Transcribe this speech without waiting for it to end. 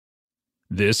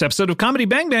This episode of Comedy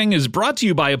Bang Bang is brought to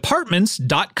you by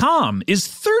Apartments.com. Is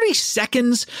 30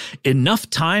 seconds enough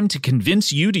time to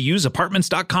convince you to use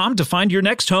Apartments.com to find your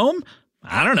next home?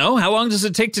 I don't know. How long does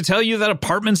it take to tell you that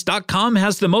Apartments.com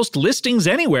has the most listings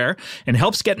anywhere and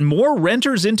helps get more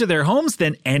renters into their homes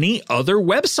than any other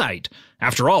website?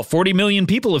 After all, 40 million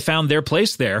people have found their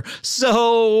place there.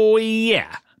 So,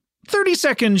 yeah, 30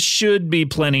 seconds should be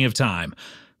plenty of time.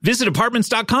 Visit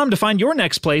Apartments.com to find your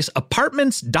next place.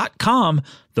 Apartments.com,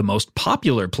 the most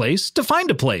popular place to find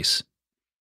a place.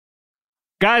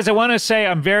 Guys, I want to say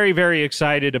I'm very, very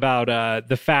excited about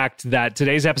the fact that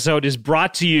today's episode is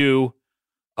brought to you,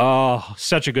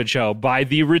 such a good show, by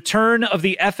the return of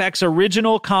the FX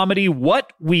original comedy,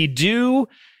 What We Do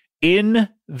in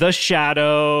the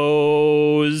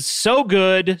Shadows. So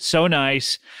good, so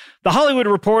nice. The Hollywood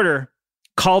Reporter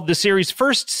called the series'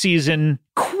 first season,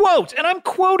 quote, and I'm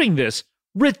quoting this,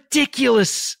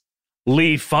 ridiculously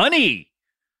funny.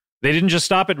 They didn't just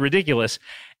stop at ridiculous.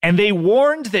 And they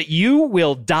warned that you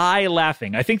will die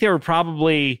laughing. I think they were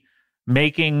probably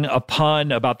making a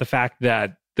pun about the fact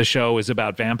that the show is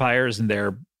about vampires and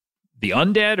they're the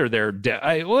undead, or they're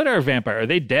dead. What are vampires? Are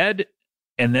they dead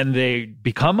and then they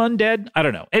become undead? I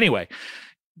don't know. Anyway,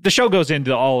 the show goes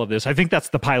into all of this. I think that's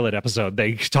the pilot episode.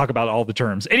 They talk about all the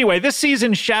terms. Anyway, this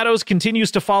season, Shadows continues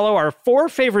to follow our four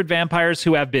favorite vampires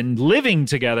who have been living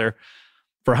together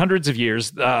for hundreds of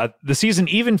years. The season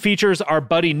even features our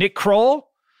buddy Nick Kroll,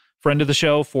 friend of the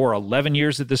show for 11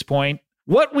 years at this point.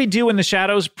 What We Do in the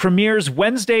Shadows premieres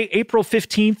Wednesday, April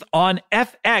 15th on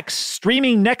FX,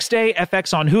 streaming next day,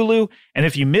 FX on Hulu. And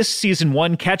if you missed season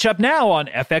 1, catch up now on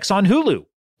FX on Hulu.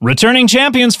 Returning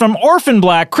champions from Orphan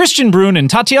Black, Kristian, Bruun, and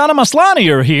Tatiana Maslany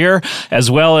are here,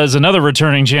 as well as another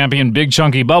returning champion, Big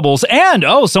Chunky Bubbles, and,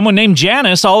 someone named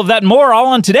Janice. All of that and more, all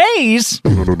on today's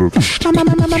Comedy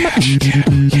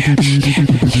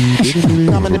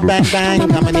bang bang,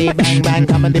 comedy bang bang,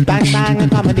 comedy bang bang,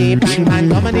 comedy bang bang,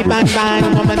 comedy bang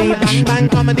bang, comedy bang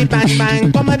bang, comedy bang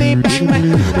bang, comedy bang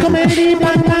bang, comedy bang bang,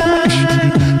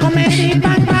 comedy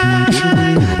bang bang,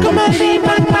 comedy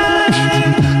bang bang,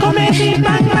 comedy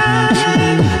bang bang,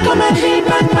 comedy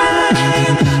bang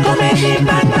bang, comedy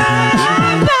bang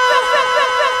bang.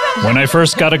 When I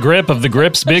first got a grip of the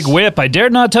grip's big whip, I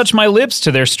dared not touch my lips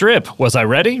to their strip. Was I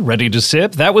ready? Ready to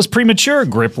sip? That was premature,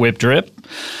 grip, whip, drip.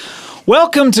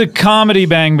 Welcome to Comedy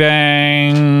Bang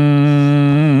Bang.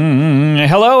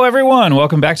 Hello, everyone.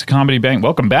 Welcome back to Comedy Bang.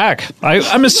 Welcome back.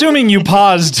 I'm assuming you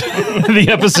paused the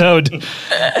episode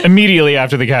immediately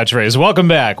after the catchphrase. Welcome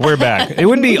back. We're back. It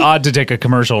would be odd to take a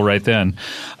commercial right then.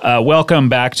 Welcome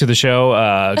back to the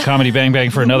show, Comedy Bang Bang,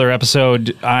 for another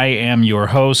episode. I am your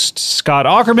host, Scott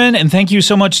Aukerman, and thank you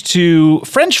so much to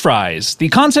French fries, the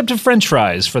concept of French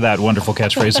fries, for that wonderful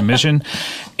catchphrase submission.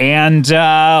 And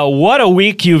what a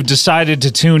week you've decided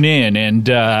to tune in. And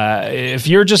if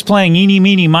you're just playing eeny,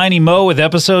 meeny, miny, mo with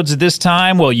episodes at this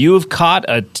time, well, you've caught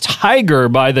a tiger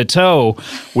by the toe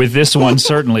with this one,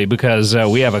 certainly, because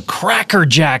we have a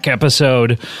crackerjack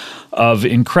episode of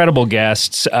incredible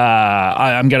guests.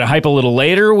 I'm going to hype a little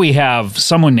later. We have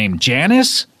someone named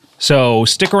Janice, so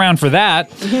stick around for that.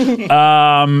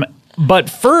 But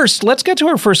first, let's get to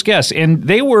our first guest. And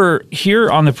they were here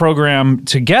on the program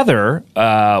together.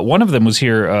 One of them was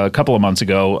here a couple of months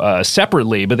ago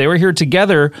separately, but they were here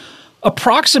together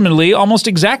approximately almost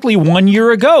exactly 1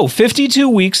 year ago. 52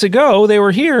 weeks ago, they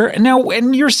were here. Now,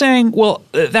 and you're saying, well,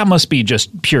 that must be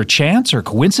just pure chance or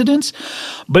coincidence.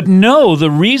 But no,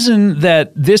 the reason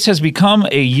that this has become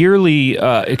a yearly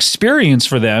experience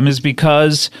for them is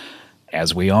because,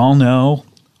 as we all know,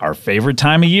 our favorite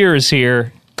time of year is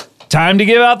here. Time to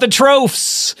give out the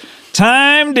trophies.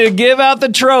 Time to give out the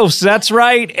trophies. That's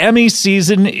right. Emmy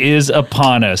season is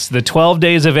upon us. The 12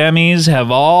 days of Emmys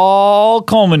have all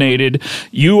culminated.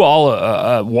 You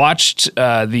all watched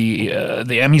the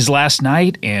Emmys last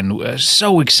night, and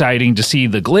so exciting to see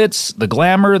the glitz, the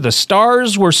glamour. The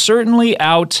stars were certainly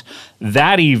out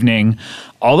that evening.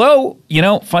 Although,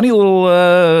 funny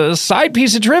little side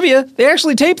piece of trivia, they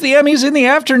actually tape the Emmys in the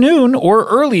afternoon or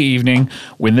early evening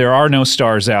when there are no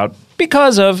stars out,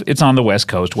 because it's on the West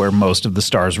Coast where most of the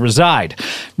stars reside.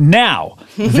 Now,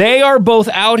 they are both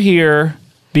out here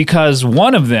because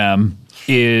one of them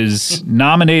is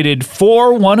nominated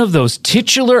for one of those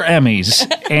titular Emmys,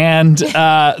 and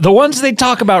the ones they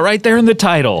talk about right there in the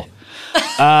title.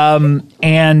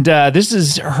 And this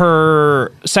is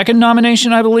her second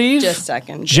nomination, I believe.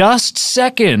 Just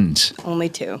second. Only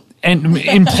two. And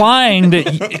implying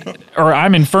that, or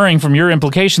I'm inferring from your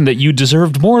implication that you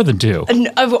deserved more than two.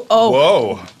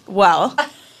 Whoa. Well,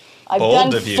 I've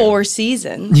Bold done of you. 4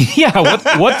 seasons. Yeah,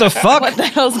 what the fuck? What the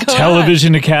hell's going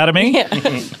Television Academy.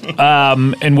 Yeah.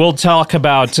 And we'll talk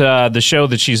about the show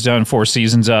that she's done 4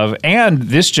 seasons of, and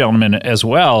this gentleman as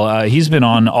well. He's been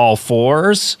on all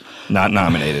 4s. Not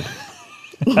nominated.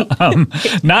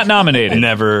 Not nominated.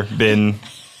 Never been,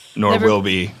 nor Never- will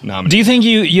be nominated. Do you think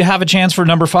you have a chance for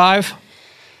number 5?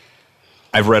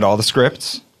 I've read all the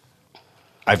scripts.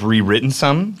 I've rewritten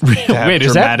some. to have Wait,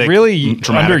 is that really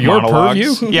under your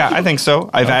monologues. purview? Yeah, I think so.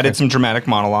 I've added some dramatic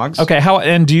monologues. Okay,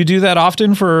 and do you do that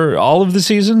often for all of the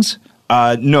seasons?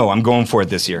 No, I'm going for it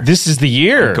this year. This is the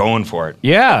year. Going for it.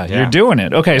 Yeah, Yeah. you're doing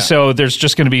it. Okay, so there's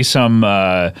just going to be some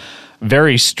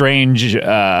very strange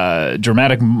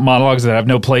dramatic monologues that have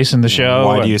no place in the show.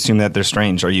 Why do you assume that they're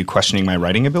strange? Are you questioning my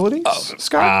writing abilities,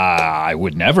 Scott? I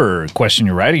would never question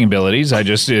your writing abilities.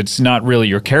 it's not really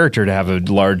your character to have a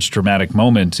large dramatic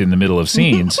moment in the middle of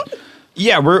scenes.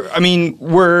 Yeah, we're gunning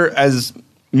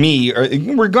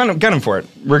for it.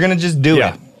 We're gonna just do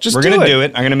Yeah, it. just we're do gonna it. do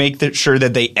it. I'm gonna make sure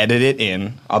that they edit it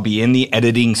in. I'll be in the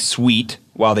editing suite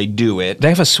while they do it. They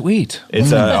have a suite.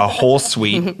 It's a whole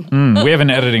suite. We have an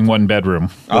editing 1-bedroom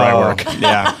where I work.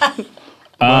 Yeah.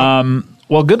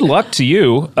 Well, good luck to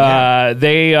you.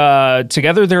 They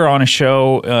together they're on a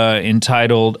show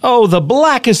entitled "The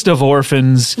Blackest of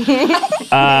Orphans."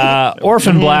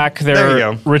 Orphan Black. There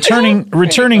They're you go.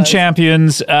 returning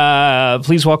champions.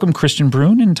 Please welcome Kristian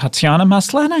Bruun and Tatiana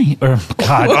Maslany.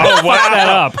 God, Oh, wow. that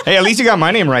up. Hey, at least you got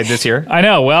my name right this year. I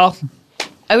know. Well,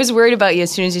 I was worried about you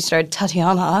as soon as you started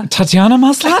Tatiana. Tatiana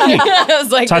Maslany. I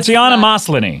was like, this is Tatiana not-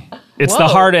 Maslany. It's the Whoa.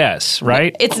 hard S,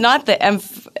 right? It's not the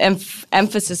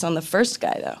emphasis on the first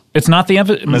guy, though. It's not the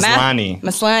emphasis. Maslany.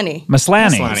 Maslany. Maslany.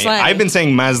 Maslany. Maslany. I've been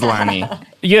saying Maslany.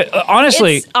 Yeah,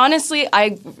 honestly. Honestly,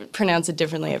 I pronounce it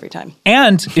differently every time.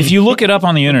 And if you look it up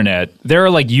on the internet, there are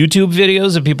like YouTube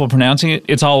videos of people pronouncing it.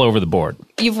 It's all over the board.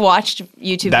 You've watched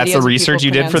YouTube That's videos the of research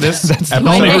people you did for this? pronounce That's the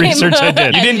only name. research I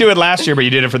did. You didn't do it last year, but you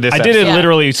did it for this I did it Yeah.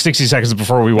 literally 60 seconds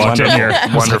before we walked in Wonderful. here. I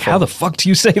was like, Wonderful. how the fuck do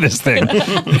you say this thing?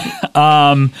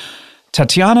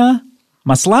 Tatiana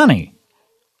Maslany.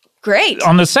 Great.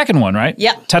 On the second one, right?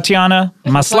 Yeah. Tatiana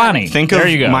Maslany. Think there of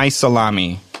you go. my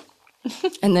salami.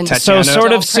 And then so Tatiana. sort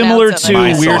Don't of similar pronounce it to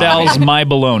like that. Weird My salami. Al's My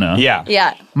Bologna. Yeah.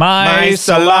 Yeah. My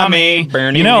salami.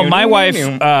 You know, my wife,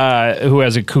 who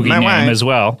has a kooky My name wife. as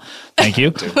well. Thank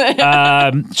you.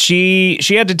 She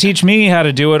had to teach me how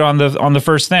to do it on the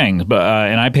first thing, but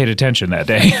and I paid attention that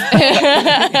day.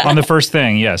 On the first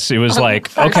thing, yes, it was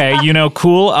like, okay,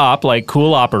 cool op, like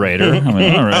cool operator. I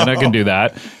went, all right, I can do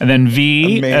that. And then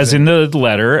V Amazing. as in the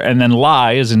letter, and then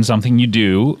lie as in something you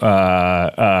do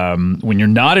when you're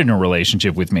not in a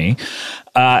relationship with me.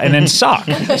 And then sock.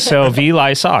 So V,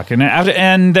 lie, sock.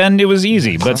 And then it was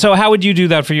easy. But so how would you do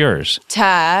that for yours?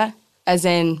 Ta, as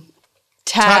in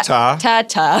Ta-ta.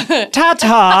 Ta-ta.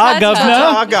 Ta-ta,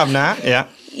 governor. Oh, governor. Yeah.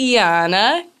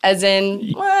 Yana, as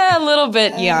in, well, a little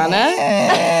bit Yana.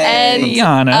 And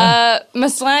Yana.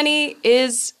 Maslany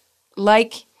is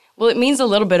like, well, it means a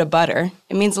little bit of butter.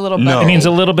 It means a little No. buttery. It means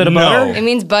a little bit of No. butter. It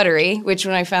means buttery, which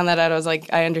when I found that out, I was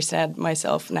like, I understand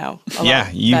myself now. A Yeah,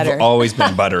 lot you've better. always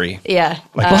been buttery. Yeah.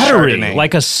 Like Buttery, Chardonnay.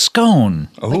 like a scone.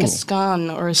 Like a scone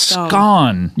or a stone.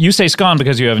 Scone. You say scone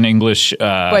because you have an English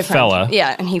Boyfriend. fella.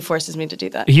 Yeah, and he forces me to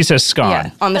do that. He says scone. Yeah,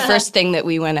 on the first thing that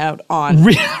we went out on.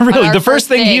 Really? On our The first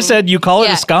thing he said, you call it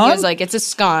a scone? He was like, it's a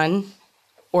scone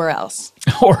or else.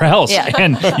 Or else. Yeah.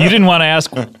 And you didn't want to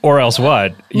ask, or else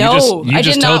what? You No, just, I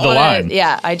just did not toed the wanna, line.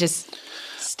 Yeah, I just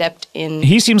stepped in.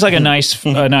 He seems like a nice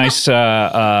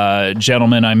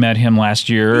gentleman. I met him last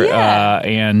year. Yeah.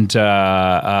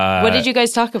 What did you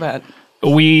guys talk about?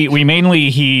 We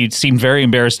mainly, he seemed very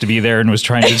embarrassed to be there and was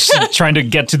trying to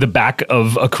get to the back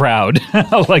of a crowd,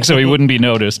 like so he wouldn't be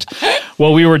noticed.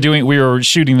 Well, we were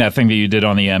shooting that thing that you did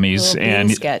on the Emmys Little bean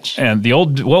and sketch. and the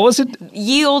old, what was it?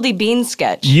 Ye olde bean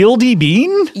sketch. Yieldy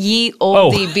bean? Ye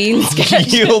olde bean sketch.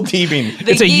 Yieldy bean.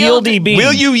 It's a yieldy bean.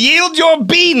 Will you yield your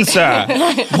bean, sir?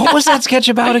 What was that sketch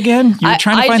about again? You were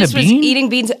trying to I find a just was bean? eating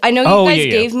beans. I know you Oh, guys yeah,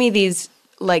 yeah. gave me these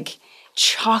like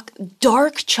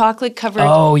dark chocolate covered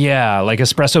Oh yeah, like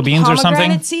espresso beans or something.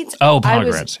 pomegranate seeds. Oh, I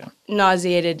pomegranates. was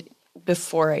nauseated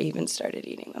before I even started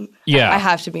eating them. Yeah. I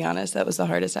have to be honest. That was the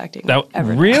hardest acting That I've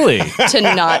ever really done. To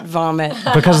not vomit.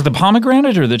 because of the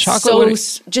pomegranate or the chocolate? So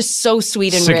What- just so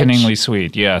sweet and Sickeningly rich.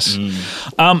 sweet, yes.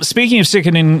 Speaking of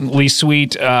sickeningly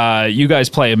sweet, you guys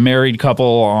play a married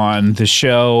couple on the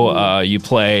show. You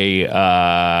play.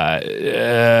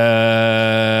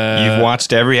 You've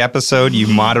watched every episode. You've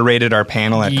moderated our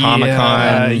panel at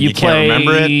Comic-Con. You can't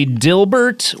remember play it.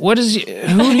 Dilbert. Who do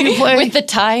you play? With the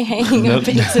tie hanging up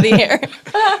into the air.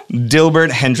 Dilbert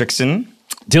Hendrickson.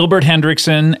 Dilbert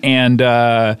Hendrickson, and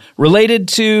related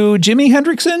to Jimi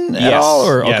Hendrickson at all?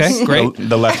 Or, yes. Okay, great.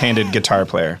 The left-handed guitar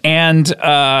player. And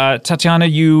Tatiana,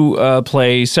 you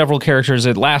play several characters.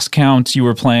 At last count, you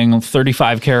were playing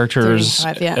 35 characters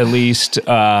 35, yeah. at least.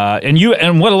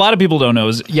 And what a lot of people don't know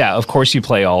is, of course you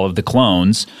play all of the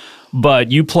clones,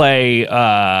 but you play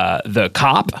the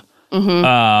cop.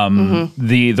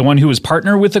 The one who was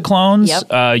partner with the clones.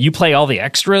 Yep. You play all the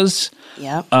extras.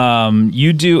 Yep.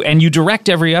 You do, and you direct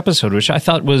every episode, which I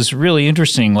thought was really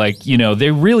interesting. Like,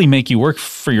 they really make you work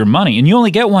for your money, and you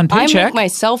only get one I paycheck. make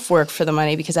myself work for the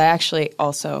money because I actually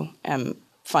also am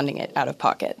funding it out of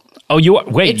pocket. Oh, you are?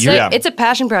 Wait, It's a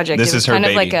passion project. This It was is her kind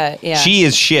baby. of like She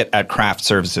is shit at craft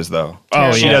services, though.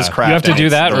 Oh, she yeah. does craft. You have to do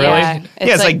that, really? Yeah,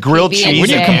 it's like grilled PB&J. cheese. What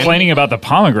are you and- complaining about the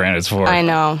pomegranates for? I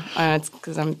know. It's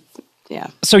because I'm. Yeah.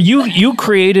 So you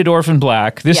created Orphan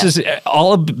Black. This Yes. has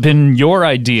all been your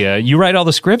idea. You write all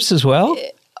the scripts as well?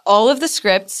 All of the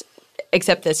scripts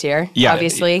except this year. Yeah.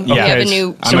 Obviously, Yeah. we have Okay. a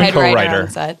new I'm a head writer co-writer. on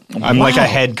set. I'm like a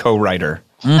head co-writer.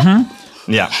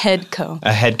 Yeah. Head co.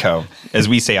 A head co, as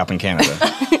we say up in Canada.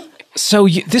 So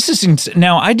this is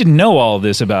now. I didn't know all of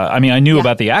this about. I mean, I knew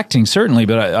about the acting certainly,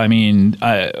 but I mean,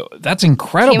 that's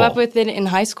incredible. Came up with it in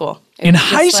high school. In It's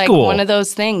high just like school? one of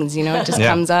those things, it just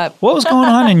comes up. What was going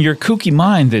on in your kooky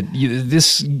mind that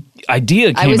this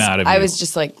idea came out of you? I was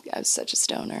just like, I was such a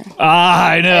stoner.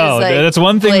 I know. I was, like, That's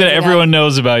one thing that blazing everyone up.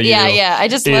 knows about you. Yeah. I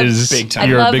just love is big time. I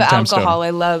You're love a big time alcohol. stoner. I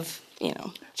love,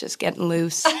 just getting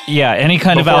loose. Yeah, any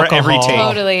kind of Before alcohol. every take.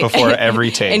 Totally. Before every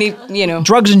take. Any,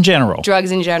 Drugs in general. drugs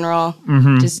in general.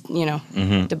 Just,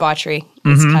 debauchery.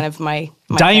 It's kind of my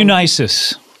thing.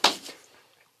 Dionysus.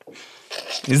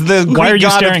 He's the Why are Greek you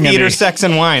god of staring at theater, me? sex,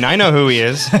 and wine. I know who he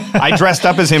is. I dressed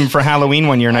up as him for Halloween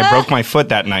one year, and I broke my foot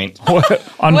that night. On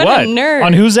What a what? nerd.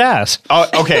 On whose ass? Oh,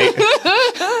 okay.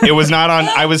 It was not on.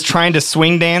 I was trying to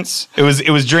swing dance. It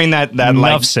was during that Enough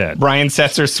like said. Brian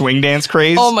Setzer swing dance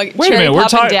craze. Oh my, Wait a Cherry minute, we're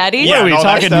Pop and talking. Daddy? What are we and all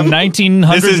that talking? stuff.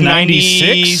 1996. This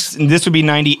is 90. This would be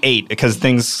 98 because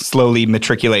things slowly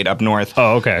matriculate up north.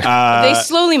 Oh, okay. They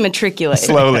slowly matriculate.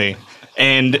 Slowly.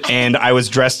 And I was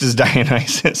dressed as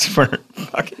Dionysus for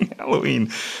fucking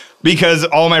Halloween because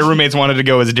all my roommates wanted to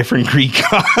go as a different Greek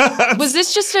god. Was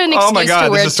this just an Oh excuse my god,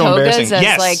 to wear this is so togas embarrassing. as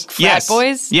Yes, like frat yes,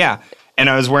 boys? Yeah, and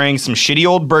I was wearing some shitty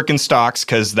old Birkenstocks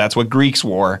because that's what Greeks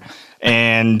wore.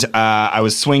 And I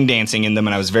was swing dancing in them,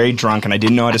 and I was very drunk, and I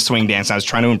didn't know how to swing dance. I was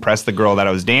trying to impress the girl that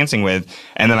I was dancing with,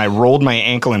 and then I rolled my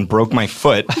ankle and broke my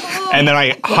foot. And then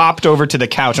I hopped over to the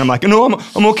couch. And I'm like, no,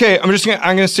 I'm okay. I'm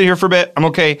gonna sit here for a bit. I'm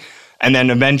okay. And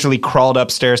then eventually crawled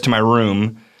upstairs to my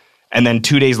room. And then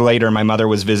 2 days later, my mother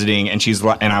was visiting, and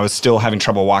I was still having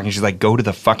trouble walking. She's like, "Go to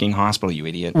the fucking hospital, you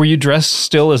idiot!" Were you dressed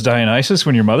still as Dionysus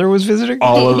when your mother was visiting?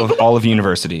 All of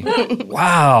university.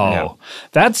 Wow, Yeah.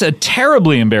 that's a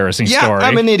terribly embarrassing Yeah, story.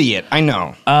 I'm an idiot. I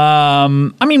know. I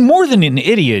mean, more than an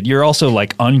idiot, you're also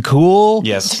like uncool.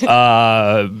 Yes.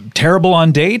 Terrible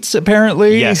on dates,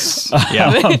 apparently. Yes.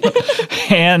 Yeah.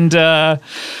 And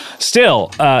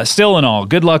still in all,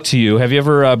 good luck to you. Have you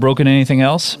ever broken anything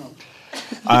else?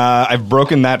 I've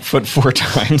broken that foot 4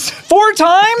 times. 4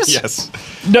 times? Yes.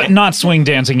 No, not swing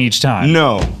dancing each time.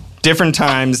 No. Different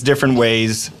times, different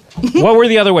ways. What were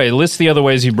the other ways? List the other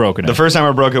ways you've broken it. The first time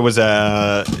I broke it was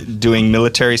doing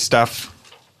military stuff.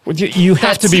 You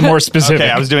have to be more specific. Okay,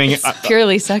 I was doing.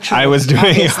 Purely sexual. I was doing.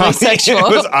 Obviously sexual.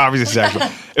 It was obviously sexual.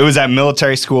 It was at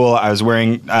military school. I was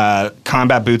wearing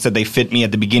combat boots that they fit me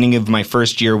at the beginning of my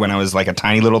first year when I was like a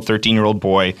tiny little 13-year-old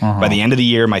boy. By the end of the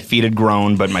year, my feet had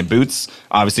grown, but my boots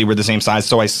obviously were the same size.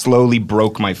 So I slowly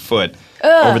broke my foot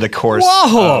over the course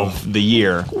of the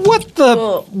year. What the?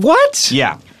 What?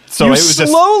 Yeah. So You it was just.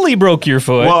 slowly broke your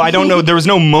foot. Well, I don't know. There was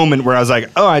no moment where I was like,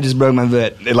 "Oh, I just broke my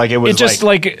foot." It was it just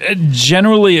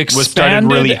generally was started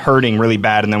expanded. really hurting really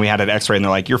bad, and then we had an X-ray, and they're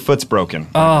like, "Your foot's broken."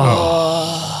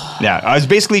 Oh. Yeah, I was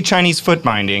basically Chinese foot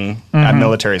binding at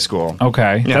military school.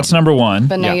 Okay, Yeah. that's number one.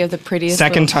 But now Yeah. you have the prettiest.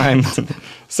 Second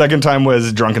time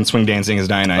was drunken swing dancing as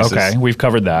Dionysus. Okay, we've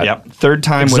covered that. Yep. Third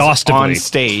time was Exhaustively. on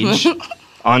stage.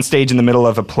 On stage in the middle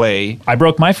of a play. I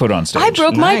broke my foot on stage. I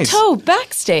broke my Nice. toe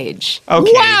backstage.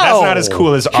 Okay, Wow. that's not as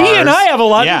cool as ours. He and I have a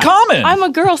lot Yeah. in common. I'm a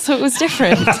girl, so it was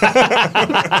different.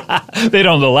 They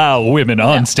don't allow women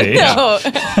on stage. No.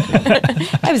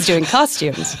 I was doing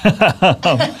costumes.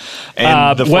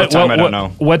 And the fourth time, I don't know.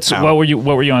 how. What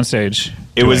were you on stage?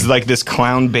 It was like this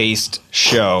clown-based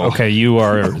show. Okay, you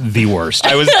are the worst.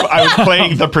 I was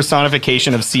playing the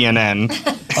personification of CNN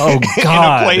Oh in a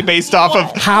God! play based off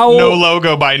of How- No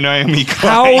Logo by Naomi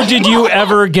Klein. How did you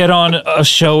ever get on a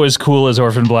show as cool as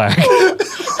Orphan Black?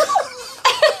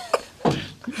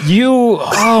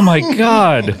 Oh my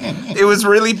God. It was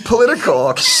really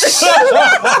political.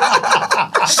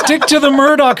 Stick to the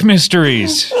Murdoch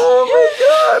mysteries. Oh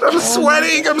my God, I'm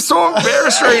sweating. I'm so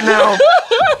embarrassed right now.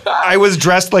 I was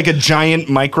dressed like a giant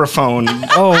microphone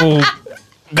Oh,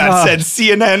 that God. said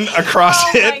CNN across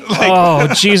it. Oh,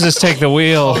 Jesus, take the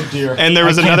wheel. And there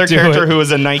was I can't another do character it. who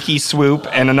was a Nike swoop,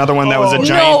 and another one that was a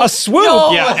giant. A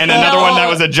swoop? Yeah, and another one that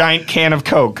was a giant can of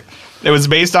Coke. It was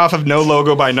based off of No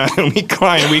Logo by Naomi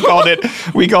Klein. We called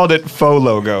it Faux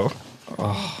Logo.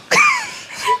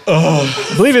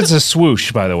 I believe it's a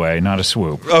swoosh, by the way, not a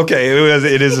swoop. Okay,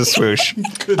 it is a swoosh.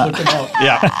 Good looking out.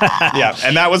 Yeah,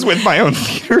 and that was with my own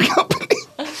theater company.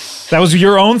 That was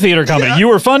your own theater company. You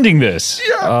were funding this.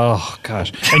 Yeah. Oh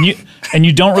gosh. And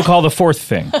you don't recall the fourth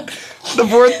thing. The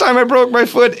fourth time I broke my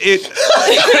foot,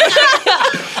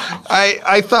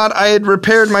 I thought I had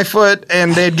repaired my foot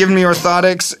and they had given me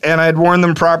orthotics and I had worn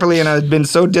them properly and I had been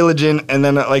so diligent, and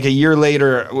then like a year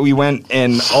later we went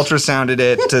and ultrasounded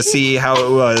it to see how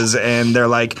it was, and they're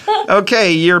like,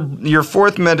 okay, your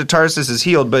fourth metatarsus is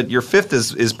healed, but your fifth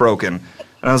is broken.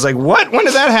 And I was like, what? When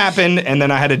did that happen? And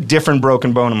then I had a different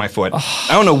broken bone in my foot. I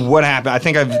don't know what happened. I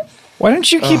think Why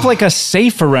don't you keep like a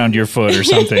safe around your foot or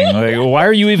something? Like, why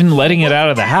are you even letting it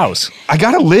out of the house? I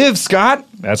gotta live, Scott.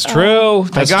 That's true.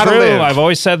 That's gotta true. live. I've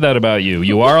always said that about you.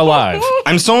 You are alive.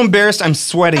 I'm so embarrassed. I'm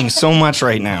sweating so much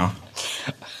right now.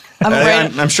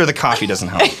 I'm sure the coffee doesn't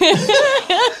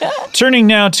help. Turning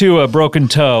now to a broken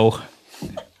toe.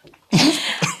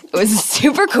 It was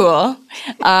super cool.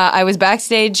 I was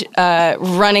backstage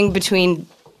running between.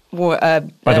 By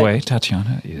the way,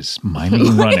 Tatiana is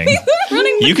miming running.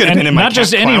 You could have And been in my not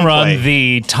just any clown run, play.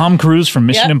 the Tom Cruise from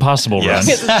Mission Yep. Impossible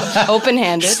Yes. run.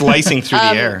 Open-handed. Slicing through the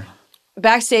air.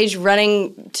 Backstage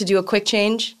running to do a quick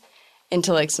change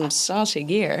into like some saucy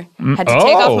gear. Had to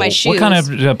take off my shoes. What kind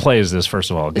of play is this, first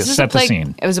of all? This is Set a play, the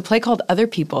scene. It was a play called Other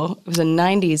People. It was a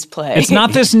 90s play. It's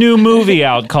not this new movie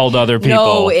out called Other People.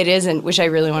 No, it isn't, which I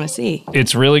really want to see.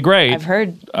 It's really great. I've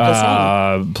heard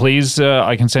the same. Please,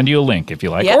 I can send you a link if you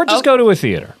like. Yeah, Or just go to a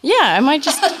theater. Yeah, I might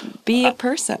just be a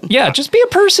person. Yeah, just be a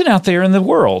person out there in the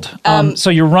world. So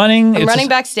you're running. I'm running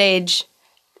backstage.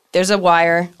 There's a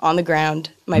wire on the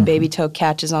ground. My baby toe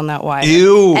catches on that wire.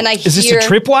 Ew. And I Is this hear, a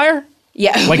tripwire?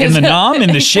 Yeah. Like in the nom,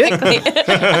 in the shit?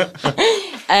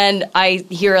 And I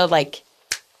hear a like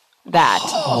that.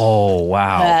 Oh,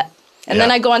 wow. that. And then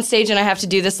Yeah. I go on stage and I have to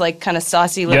do this like kind of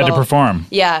saucy You little. had to perform.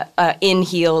 Yeah, in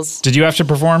heels. Did you have to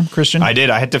perform, Kristian? I did.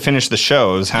 I had to finish the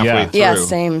show. It was halfway Yeah. through. Yeah,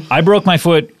 same. I broke my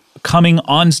foot coming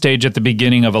on stage at the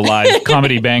beginning of a live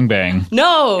comedy Bang Bang.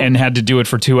 No. And had to do it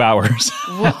for 2 hours.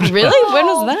 Really? When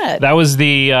was that? That was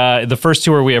the first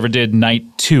tour we ever did, night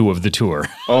 2 of the tour.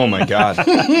 Oh my God.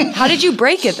 How did you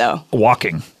break it though?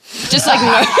 Walking. Just like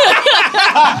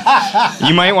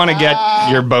You might want to get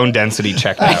your bone density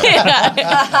checked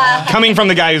out. Coming from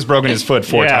the guy who's broken his foot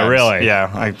 4 Yeah, times. really. Yeah,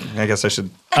 I guess I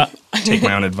should take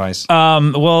my own advice.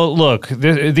 Well, look,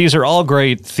 these are all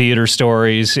great theater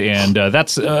stories, and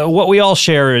that's what we all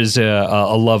share is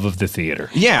a love of the theater.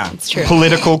 Yeah, It's true.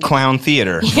 Political clown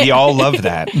theater. We all love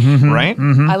that, right?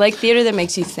 I like theater that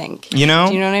makes you think. You know?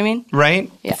 Do you know what I mean?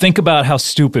 Right? Yeah. Think about how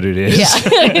stupid it is,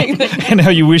 Yeah. and how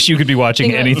you wish you could be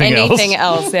watching anything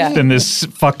else, yeah. than this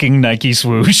fucking Nike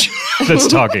swoosh that's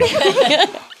talking.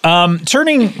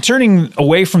 Turning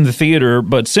away from the theater,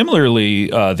 but similarly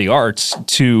the arts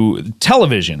to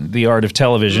television, the art of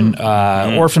television.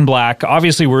 Orphan Black.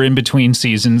 Obviously, we're in between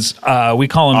seasons. We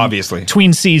call them Obviously.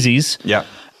 tween seasies. Yeah.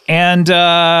 And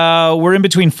we're in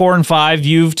between 4 and 5.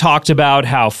 You've talked about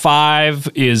how 5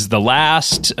 is the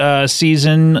last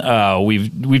season.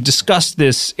 We've discussed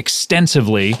this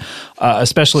extensively,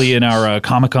 especially in our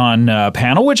Comic-Con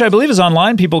panel, which I believe is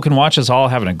online. People can watch us all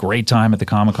having a great time at the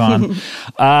Comic-Con.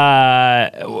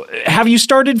 Have you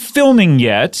started filming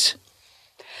yet?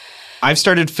 I've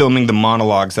started filming the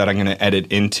monologues that I'm going to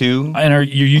edit into. And are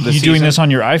you doing season? this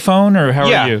on your iPhone, or how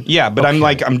Yeah, are you? yeah, but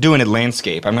I'm doing it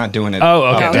landscape. I'm not doing it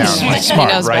okay. up down. He Like, smart,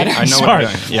 right? knows I better. know Smart.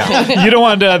 what I'm doing. Yeah. You don't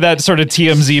want that sort of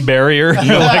TMZ barrier,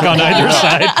 like on either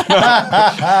side.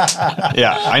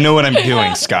 Yeah, I know what I'm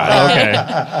doing, Scott.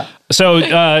 Okay. So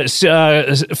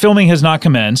filming has not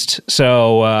commenced.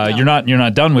 So you're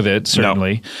not done with it.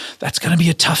 Certainly, That's going to be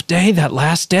a tough day. That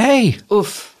last day.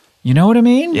 Oof. You know what I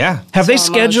mean? Yeah. Have they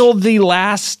So scheduled the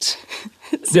last?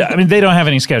 I mean, they don't have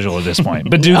any schedule at this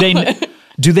point. But do they?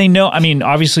 Do they know? I mean,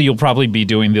 obviously, you'll probably be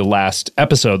doing the last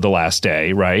episode the last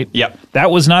day, right? Yep.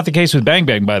 That was not the case with Bang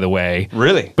Bang, by the way.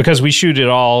 Really? Because we shoot it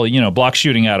all, block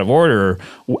shooting out of order.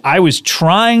 I was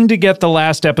trying to get the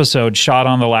last episode shot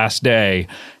on the last day,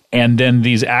 And then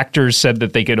these actors said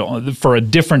that they could, for a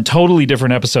totally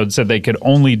different episode, said they could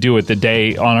only do it the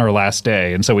day on our last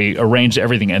day. And so we arranged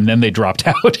everything, and then they dropped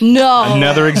out. No.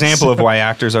 Another example of why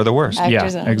actors are the worst.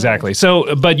 Actors Yeah, are the exactly.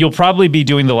 So, but you'll probably be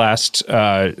doing the last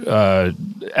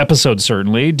episode,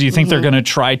 certainly. Do you think they're going to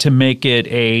try to make it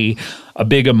a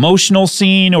big emotional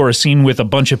scene or a scene with a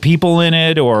bunch of people in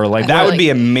it, or like That would be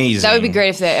amazing. That would be great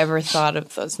if they ever thought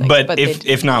of those things. But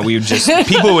if not, we would just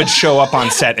people would show up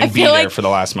on set and be feel there like- for the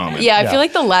last moment. Yeah, I feel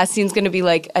like the last scene's going to be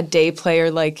like a day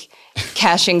player, like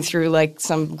cashing through like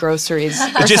some groceries.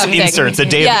 Or Just something. inserts, a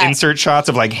day of insert shots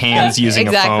of like hands using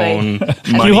exactly. a phone.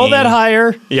 Can Money. you hold that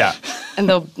higher? Yeah. And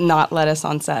they'll not let us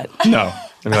on set. No.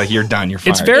 They'll be like, you're done. You're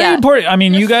fired. It's very Yeah. important. I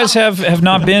mean, you guys have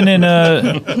not been in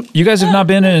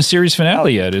a series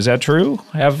finale yet. Is that true?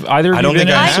 Have either of you don't been think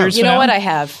in I a have. series You know finale? what I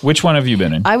have? Which one have you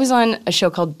been in? I was on a show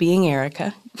called Being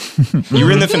Erica. You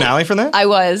were in the finale for that? I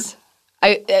was.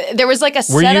 There was like a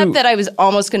Were setup you- that I was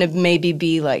almost going to maybe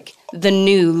be like the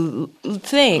new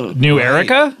thing. New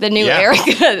Erica? The new Yeah.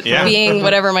 Erica Yeah. being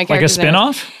whatever my Like a character's name is.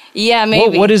 spinoff? Yeah,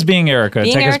 maybe. What is Being Erica?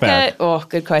 Being Take Erica? us back. Oh,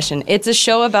 good question. It's a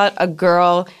show about a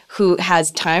girl who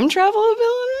has time travel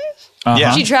abilities.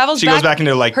 Yeah. She travels She back. goes back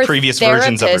into like her previous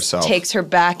versions of therapist herself. takes her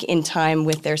back in time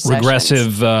with their sessions.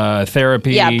 Regressive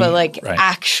therapy. Yeah, but like Right.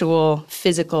 actual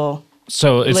physical.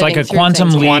 So it's like living a through quantum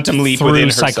things. leap, Quantum leap through within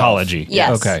herself. psychology.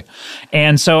 Yes. Okay.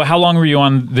 And so how long were you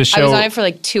on the show? I was on it for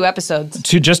like 2 episodes.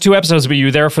 Just 2 episodes, but you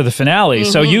were there for the finale.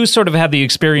 So Mm-hmm. you sort of had the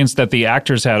experience that the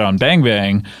actors had on Bang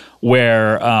Bang,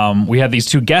 where we had these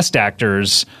 2 guest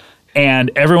actors, and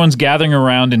everyone's gathering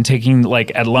around and taking,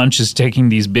 like at lunch, is taking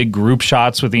these big group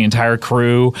shots with the entire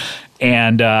crew.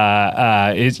 And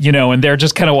and they're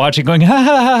just kind of watching, going ha ha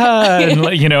ha ha, and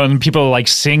and people are like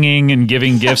singing and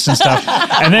giving gifts and stuff.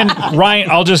 And then Ryan,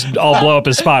 I'll blow up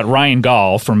his spot. Ryan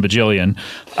Gall from Bajillion,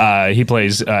 he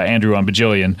plays Andrew on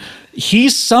Bajillion.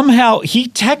 He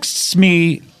texts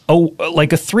me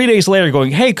like 3 days later,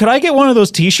 going, "Hey, could I get one of those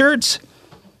T-shirts?"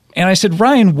 And I said,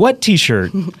 "Ryan, what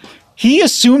T-shirt?" He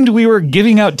assumed we were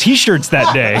giving out T-shirts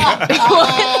that day.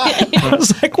 I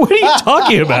was like, what are you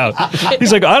talking about?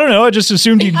 He's like, I don't know. I just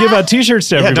assumed you'd give out T-shirts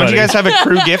to Yeah, everybody. don't you guys have a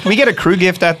crew gift? We get a crew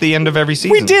gift at the end of every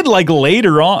season. We did like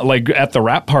later on, like at the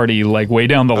rap party, like way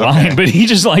down the line, but he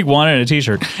just like wanted a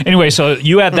T-shirt. Anyway, so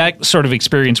you had that sort of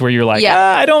experience where you're like, Yeah.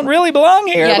 I don't really belong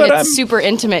here, Yeah, but and I'm... it's super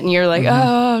intimate, and you're like,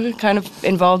 oh, kind of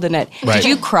involved in it. Right. Did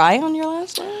you cry on your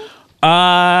last one?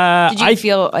 Did you I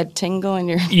feel a tingle in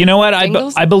your You know what?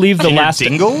 Dingles? I believe the In your last...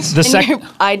 dingles? The in your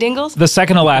eye dingles? The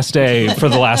second to last day for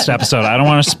the last episode. I don't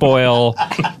want to spoil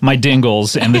my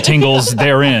dingles and the tingles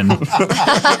therein.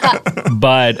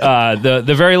 But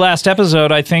the very last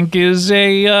episode, I think, is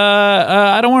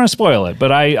I don't want to spoil it, but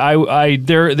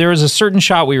there is a certain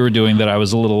shot we were doing that I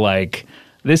was a little like,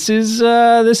 this is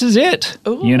it,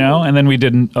 And then we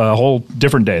did a whole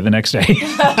different day the next day.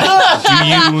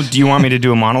 Do you want me to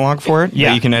do a monologue for it?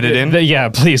 That you can edit in? Yeah,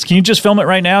 please. Can you just film it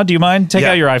right now? Do you mind? Take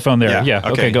Yeah. out your iPhone there. Yeah.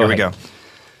 Okay, go here ahead. we go.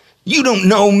 You don't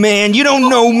know, man. You don't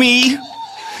know me.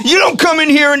 You don't come in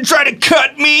here and try to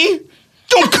cut me.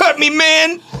 Don't cut me,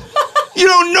 man. You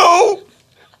don't know.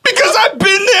 Because I've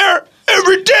been there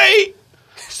every day.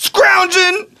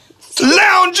 Scrounging,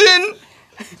 lounging.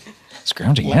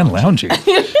 Scrounging and lounging.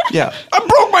 Yeah. I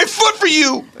broke my foot for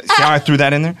you. See how I threw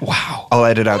that in there? Wow. I'll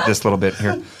edit out this little bit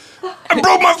here. I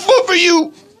broke my foot for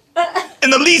you.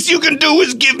 And the least you can do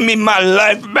is give me my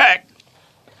life back.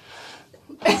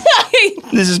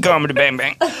 This is Comedy Bang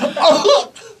Bang.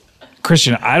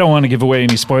 Kristian, I don't want to give away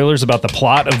any spoilers about the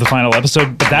plot of the final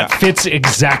episode, but that fits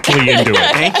exactly into it.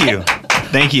 Thank you.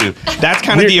 Thank you. That's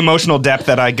kind of the emotional depth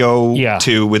that I go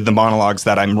to with the monologues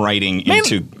that I'm writing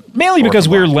into. Mainly because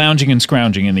we're lounging and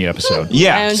scrounging in the episode.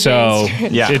 Yeah. So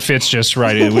Yeah. it fits just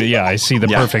right. Yeah, I see the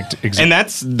perfect example.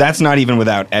 And that's not even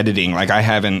without editing. Like I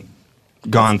haven't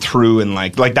gone through and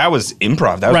like that was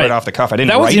improv. That was right off the cuff. I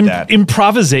didn't write that.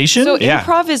 Improvisation? So Yeah.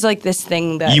 improv is like this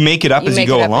thing that You make it up as you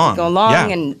go along. Yeah.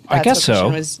 and I that's guess what so.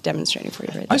 Kristian was demonstrating for you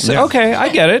right I there. said, okay, I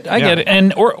get it. I get it.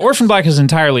 And Orphan Black is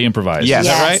entirely improvised. Yes. Is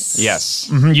that right? Yes.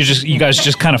 Yes. You guys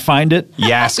just kind of find it?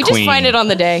 Yes, We queen. just find it on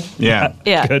the day. Yeah.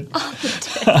 Yeah. Good.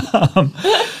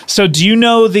 So do you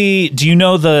know the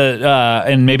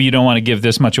and maybe you don't want to give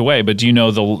this much away, but do you know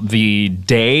the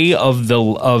day of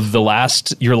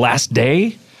your last day?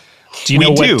 Do you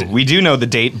know what We do know the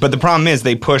date, but the problem is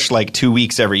they push like 2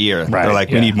 weeks every year. Right, They're like,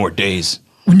 we yeah. need more days.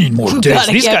 We need more days.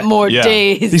 Gotta get more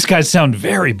days. These guys sound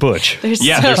very butch. They're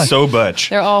so butch.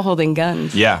 They're all holding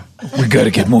guns. Yeah. We got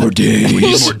to get more days. We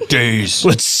need more days.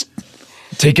 Let's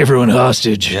take everyone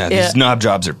hostage. Yeah, these knob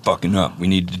jobs are fucking up. We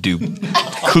need to do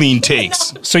clean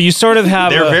takes. So you sort of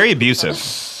have They're very abusive.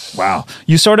 Wow.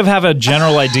 You sort of have a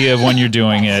general idea of when you're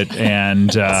doing it,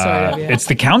 and it's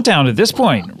the countdown at this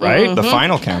point, right? The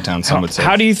final countdown, some would say.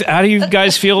 How do you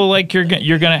guys feel like you're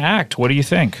going to act? What do you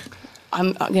think?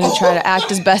 I'm going to try to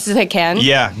act as best as I can.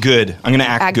 Yeah, good. I'm going to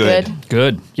act good.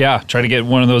 Good. Yeah. Try to get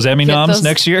one of those Emmy Get noms those-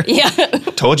 next year. Yeah.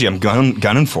 Told you, I'm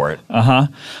gunning for it.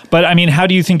 But I mean, how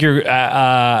do you think you're?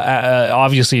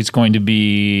 Obviously, it's going to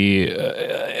be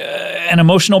an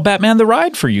emotional Batman the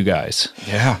Ride for you guys.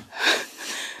 Yeah.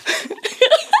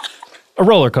 A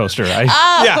roller coaster. Yeah.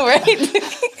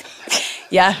 Right.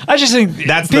 Yeah. I just think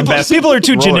That's the best People are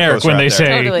too roller generic coaster when out they there. say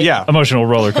Totally. Yeah. emotional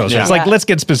roller coaster. Yeah. It's like, Yeah. let's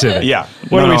get specific. Yeah.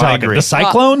 What No, are we I talking? agree. The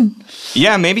cyclone?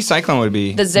 Yeah, maybe Cyclone would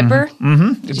be. The zipper. Do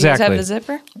you guys have Exactly. the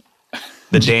zipper?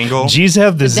 The dangle. G's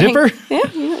have the zipper?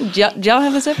 Yeah. Do y'all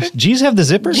have a zipper? G's have the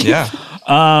zippers? Yeah.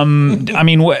 I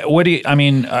mean, what do you, I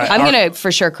mean, I'm going to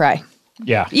for sure cry.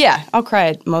 yeah. Yeah. I'll cry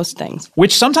at most things.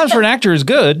 Which sometimes for an actor is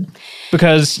good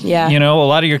because, Yeah. you know, a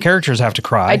lot of your characters have to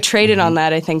cry. I traded on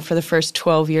that, I think, for the first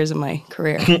 12 years of my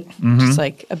career. Just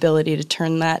like ability to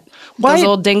turn those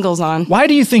old dingles on. Why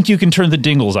do you think you can turn the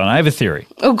dingles on? I have a theory.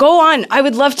 Oh, go on. I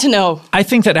would love to know. I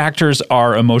think that actors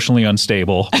are emotionally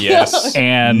unstable. Yes.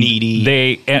 And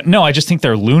Needy. no, I just think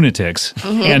they're lunatics.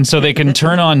 And so they can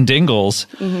turn on dingles.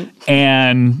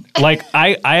 And like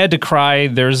I had to cry.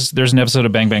 There's an episode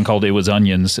of Bang Bang called It Was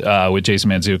Onions with Jason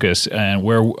Mantzoukas, and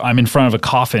where I'm in front of a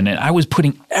coffin and I was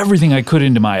putting everything I could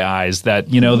into my eyes, that,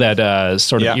 you know, that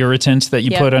sort of irritant that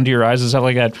you put under your eyes and stuff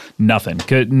like that.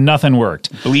 Nothing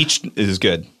worked. Bleach is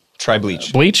good. Try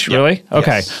bleach. Bleach, Yep. really?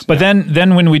 Okay. Yes. But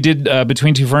then when we did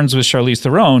Between Two Ferns with Charlize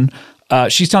Theron,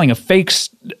 she's telling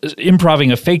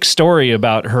improving a fake story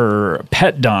about her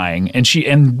pet dying,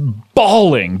 and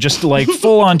bawling, just like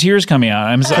full on tears coming out.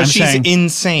 I'm She's saying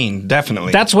insane,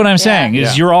 definitely. that's what I'm saying. Is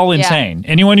Yeah. you're all Yeah. insane.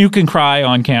 Anyone who can cry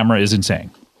on camera is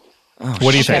insane.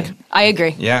 What do you think? I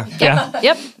agree. yeah. Yeah.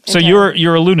 Yep. So Okay.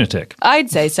 you're a lunatic. I'd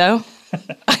say so.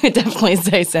 I would definitely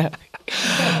say so.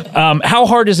 How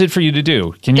hard is it for you to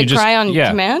do? Can you To just cry on yeah.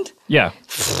 command? Yeah.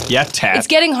 Yeah, Tat. It's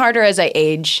getting harder as I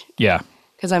age Yeah.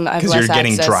 because I've 'Cause less you're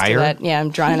getting access drier? to that. Yeah,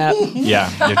 I'm drying up. Yeah.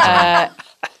 you're trying.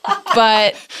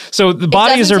 But So the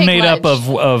bodies doesn't are take made up much.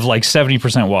 of like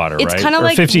 70% water, It's right? kinda Or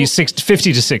like- 50 to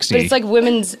 60. it's like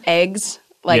women's eggs.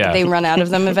 Like Yeah. they run out of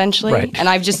them eventually. Right. And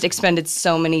I've just expended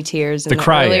so many tears in The the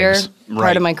cry earlier eggs. part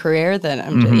Right. of my career that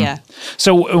I'm just, yeah.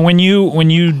 So when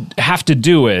you have to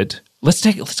do it, let's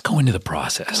go into the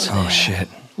process. Oh, shit.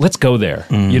 Let's go there.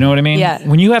 You know what I mean? Yeah.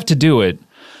 When you have to do it,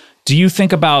 do you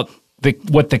think about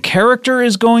what the character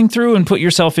is going through and put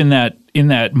yourself in that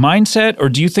mindset, or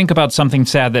do you think about something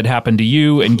sad that happened to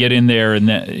you and get in there and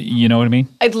you know what I mean?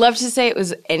 I'd love to say it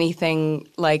was anything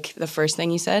like the first thing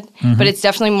you said, Mm-hmm. but it's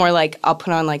definitely more like I'll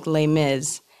put on like Les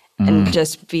Mis and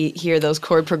just hear those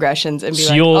chord progressions and be So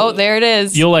like, you'll- oh, there it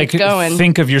is. You'll like It's going.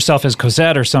 think of yourself as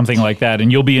Cosette or something like that,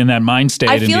 and you'll be in that mind state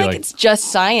I and feel be like like, it's just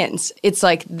science. It's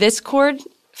like this chord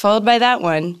followed by that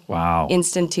one. wow.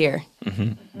 Instant tear.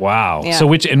 Wow. Yeah. So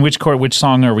which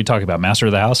song are we talking about? Master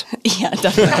of the House? Yeah,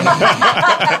 definitely.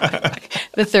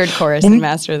 The third chorus in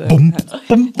Master of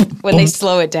the when they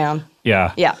slow it down.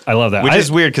 Yeah. Yeah. I love that. Which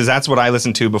is weird because that's what I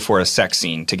listen to before a sex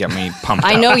scene to get me pumped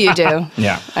I up. know you do.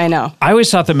 Yeah. I know. I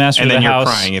always thought that Master And of then the you're House.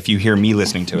 crying if you hear me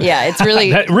listening to it. Yeah, it's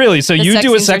really Really? So The you sex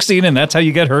do a scenes sex are- scene and that's how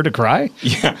you get her to cry?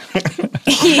 Yeah.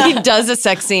 he does a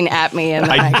sex scene at me and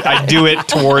I do it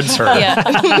towards her.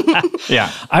 yeah.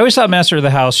 Yeah. I always thought Master of the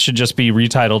House should just be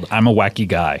retitled I'm a Wacky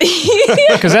Guy.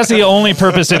 Because that's the only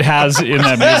purpose it has in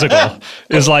that musical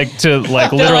is like to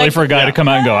literally for a guy to come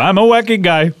out and go, I'm a wacky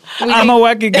guy. I'm a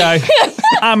wacky guy.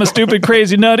 I'm a stupid,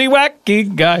 crazy, nutty,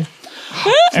 wacky guy.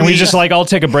 And we just like, I'll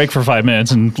take a break for 5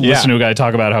 minutes and listen to a guy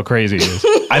talk about how crazy he is.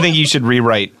 I think you should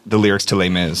rewrite the lyrics to Les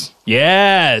Mis.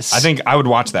 Yes. I think I would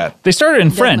watch that. they started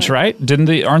in French, right?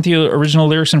 Aren't the original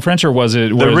lyrics in French, or was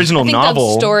it The original I think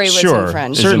novel. the story was Sure, in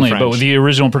French. certainly, Is in but French. the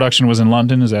original production was in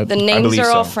London. Is that The names believe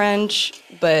are all so. French,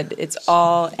 but it's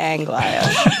all Anglia.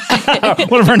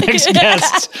 one of our next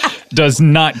guests does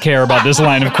not care about this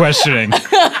line of questioning.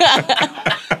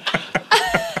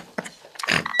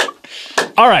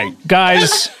 All right,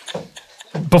 guys.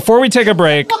 Before we take a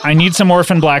break, I need some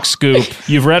Orphan Black scoop.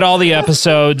 You've read all the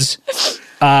episodes.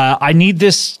 I need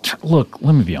this. Look,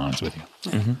 let me be honest with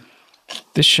you.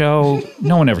 This show,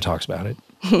 no one ever talks about it.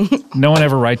 No one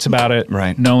ever writes about it.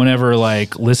 Right. No one ever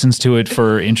listens to it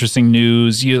for interesting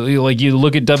news. You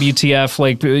look at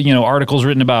WTF, articles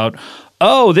written about,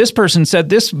 oh, this person said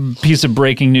this piece of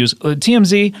breaking news.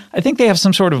 TMZ, I think they have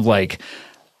some sort of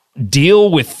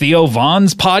deal with Theo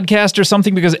Vaughn's podcast or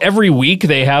something? Because every week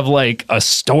they have like a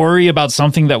story about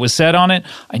something that was said on it.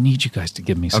 I need you guys to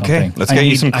give me something. Okay, let's get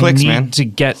you some clicks, man.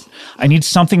 I need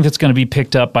something that's going to be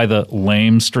picked up by the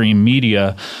lamestream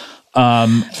media.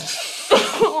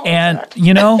 And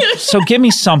so give me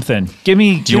something. Do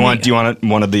you want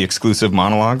one of the exclusive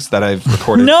monologues that I've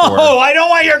recorded? No, I don't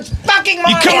want your fucking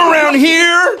monologue. You come around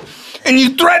here and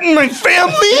you threaten my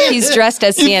family. He's dressed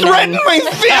as CNN. You threaten my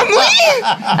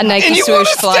family. A Nike and you swoosh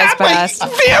flies past. My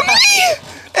family,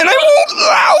 and I won't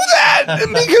allow that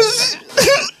because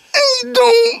I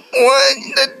don't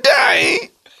want to die.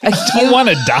 I don't want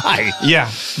to die.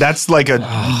 Yeah, that's like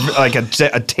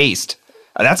a taste.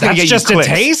 That's gonna get you just clicks. A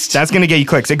taste. That's gonna get you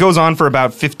clicks. It goes on for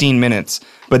about 15 minutes,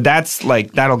 but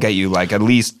that'll get you like at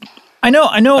least I know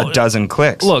a dozen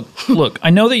clicks. Look. I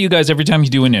know that you guys every time you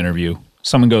do an interview,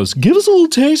 someone goes, "Give us a little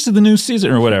taste of the new season"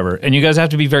 or whatever, and you guys have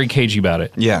to be very cagey about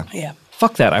it. Yeah.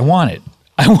 Fuck that. I want it.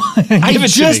 I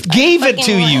just gave it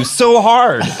to you so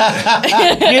hard.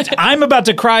 I'm about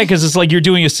to cry because it's like you're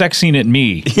doing a sex scene at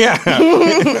me. Yeah.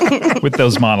 With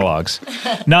those monologues.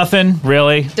 Nothing,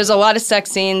 really. There's a lot of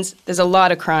sex scenes. There's a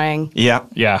lot of crying.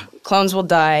 Yeah. Clones will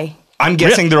die. I'm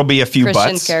guessing there'll be a few Kristian's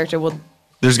butts. character will.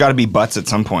 There's got to be butts at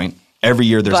some point. Every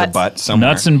year there's a butt somewhere.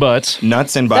 Nuts and butts.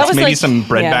 Nuts and butts. Maybe like, some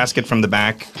breadbasket from the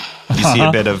back. You see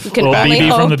a bit of can little only BB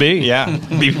from hope. the B. Yeah.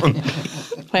 BB from the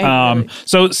B.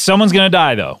 So someone's going to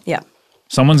die, though. Yeah.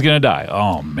 Someone's going to die.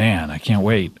 Oh, man, I can't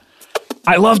wait.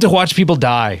 I love to watch people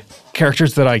die.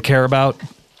 Characters that I care about.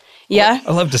 Yeah.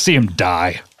 I love to see them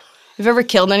die. Have you ever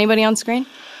killed anybody on screen?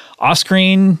 Off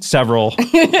screen, several.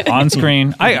 On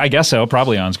screen, I guess so.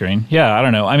 Probably on screen. Yeah, I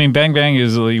don't know. I mean, Bang Bang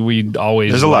is we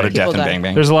always. There's a lot of death in die. Bang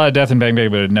Bang. There's a lot of death in Bang Bang,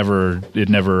 but it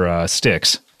never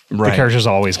sticks. Right. The characters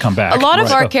always come back. A lot of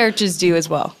Right. our characters do as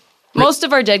well. Most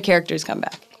of our dead characters come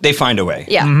back. They find a way.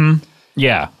 Yeah.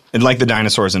 Yeah. And like the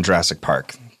dinosaurs in Jurassic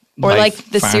Park. Or Life like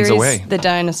the finds series, a way. The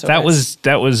Dinosaurs.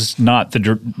 That was not the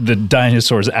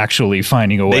dinosaurs actually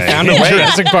finding a way. They found a in way.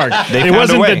 Jurassic Park. They it found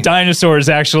wasn't a way. the dinosaurs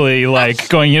actually like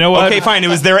going, you know what? Okay, fine. It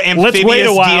was their amphibious Let's wait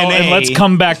a while DNA. and let's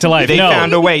come back to life. They no,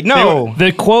 found a way. No.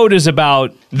 the quote is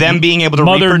about Them being able to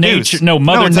Mother reproduce. Nature. No,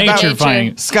 Mother it's about- Nature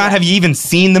finding. Scott, have you even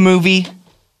seen the movie?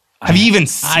 Have you even I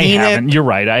seen haven't. it? You're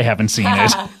right. I haven't seen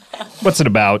it. What's it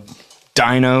about?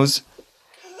 Dinos.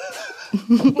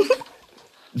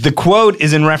 The quote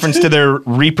is in reference to their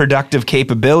reproductive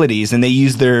capabilities, and they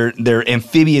use their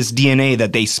amphibious DNA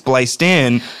that they spliced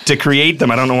in to create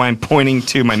them. I don't know why I'm pointing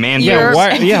to my man. Your-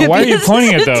 Why are you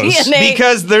pointing at those? DNA.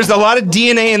 Because there's a lot of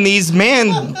DNA in these man.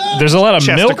 There's a lot of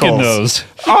milk in Chesticles. those.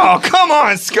 Oh, come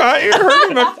on, Scott. You're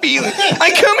hurting my feelings.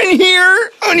 I come in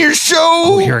here on your show,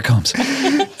 Oh, here it comes. and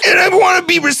I want to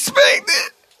be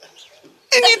respected.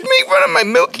 And you'd make fun of my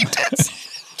milky tits,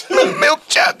 my milk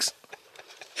jugs.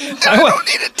 And I don't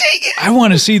need to take it. I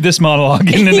want to see this monologue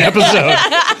in an episode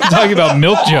talking about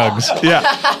milk jugs. Yeah.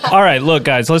 All right, look,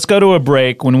 guys, let's go to a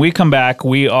break. When we come back,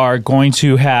 we are going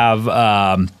to have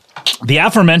the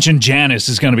aforementioned Janice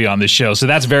is going to be on this show, so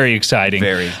that's very exciting.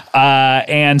 Very.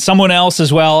 And someone else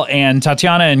as well, and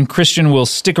Tatiana and Kristian will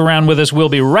stick around with us. We'll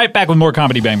be right back with more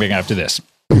Comedy Bang Bang after this.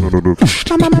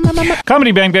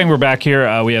 Comedy Bang Bang, we're back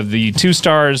here. We have the 2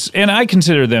 stars, and I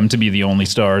consider them to be the only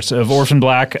stars of Orphan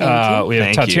Black. We have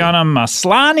Thank Tatiana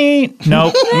Maslany.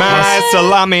 No, My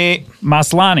salami.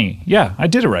 Maslany. Yeah, I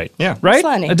did it right. Yeah. Right?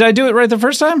 Maslany. Did I do it right the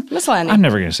first time? Maslany. I'm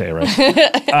never going to say it right.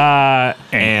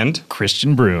 And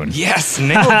Kristian Bruun. yes,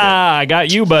 nailed it. I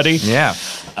got you, buddy. Yeah.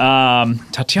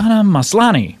 Tatiana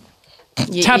Maslany.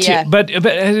 Yeah. But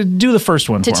do the first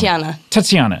one for me. Tatiana.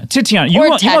 Tatiana.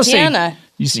 Or Tatiana.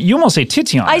 You almost say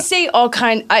Tatiana. I say all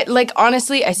kind.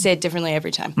 Honestly, I say it differently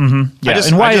every time. Yeah, I just,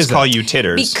 and why I just is call that? you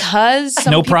titters. Because some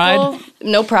No people- pride?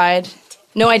 No pride.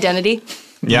 No identity.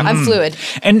 Yeah. I'm fluid.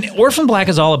 And Orphan Black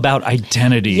is all about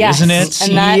identity, Yes. isn't it?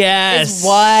 And that is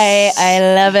why I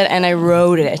love it and I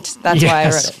wrote it. That's why I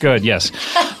wrote it. Good, yes.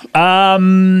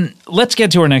 Let's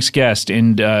get to our next guest,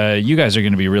 and you guys are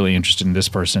going to be really interested in this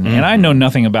person. And I know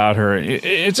nothing about her.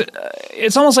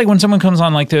 It's almost like when someone comes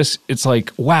on like this, it's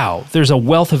like, wow, there's a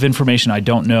wealth of information I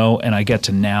don't know, and I get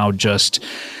to now just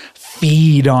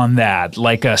feed on that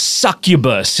like a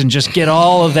succubus and just get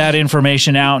all of that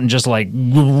information out and just like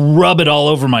rub it all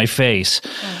over my face.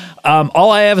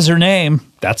 All I have is her name.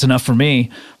 That's enough for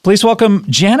me. Please welcome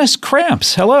Janice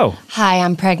Cramps. Hello. Hi,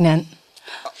 I'm pregnant.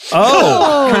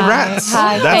 Oh, Congrats.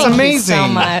 Hi, That's thank amazing. You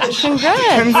so much.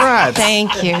 Congrats. Congrats.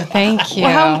 Thank you. Thank you.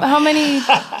 Well, how many?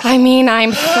 I mean,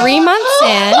 I'm 3 months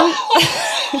in.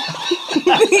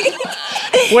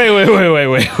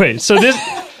 wait. So this.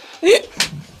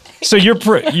 So you're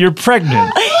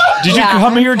pregnant. Did you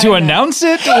come here to announce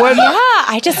it? What? Yeah,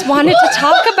 I just wanted to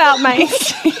talk about my.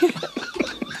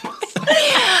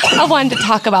 I wanted to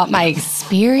talk about my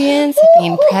experience of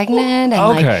being pregnant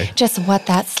and like just what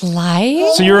that's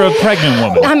like. So you're a pregnant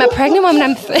woman. I'm a pregnant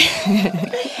woman.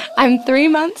 I'm 3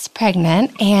 months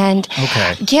pregnant, and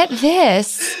get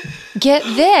this.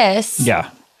 Yeah.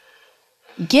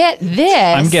 Get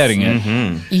this. I'm getting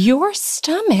it. Your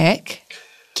stomach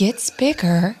gets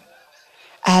bigger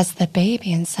as the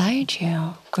baby inside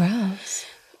you grows.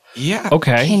 Yeah.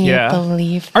 Okay. Can you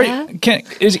believe that?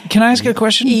 Can I ask a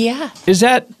question? Yeah. Is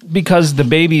that because the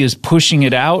baby is pushing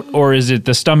it out, or is it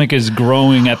the stomach is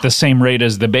growing at the same rate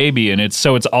as the baby, and it's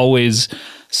always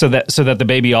so that the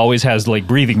baby always has like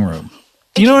breathing room?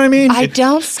 Do you know what I mean? I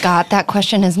don't, Scott. That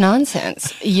question is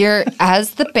nonsense.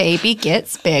 As the baby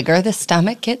gets bigger, the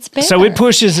stomach gets bigger. So it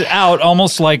pushes out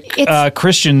almost like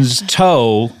Kristian's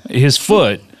toe, his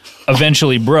foot,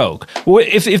 eventually broke.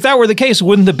 If that were the case,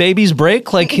 wouldn't the babies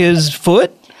break like his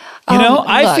foot?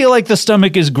 I feel like the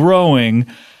stomach is growing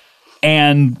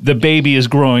and the baby is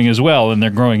growing as well, and they're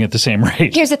growing at the same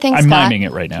rate. Here's the thing, I'm Scott. miming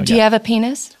it right now. Do you have a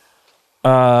penis?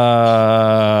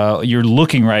 You're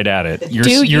looking right at it. You're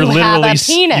literally have a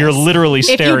penis? You're literally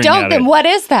staring at it. If you don't, then what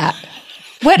is that?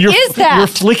 What is that? You're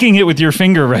flicking it with your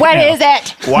finger right now. What is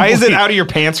it? Why is it out of your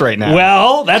pants right now?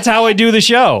 Well, that's how I do the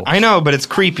show. I know, but it's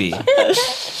creepy.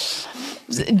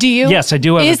 Do you? Yes, I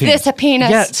do have a penis. Is this a penis?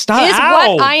 Yeah, stop. Is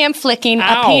Ow. what I am flicking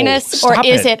Ow. a penis, Stop or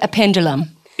is it. it a pendulum?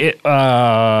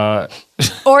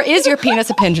 Or is your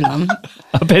penis a pendulum?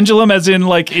 A pendulum, as in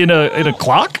like in a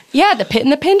clock? Yeah, the pit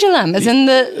and the pendulum, as in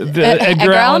the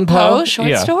Edgar Allan Poe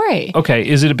short story. Okay,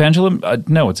 is it a pendulum?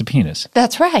 No, it's a penis.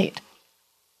 That's right.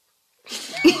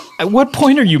 At what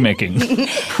point are you making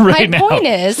right now? My point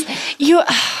is, you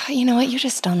know what? You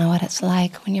just don't know what it's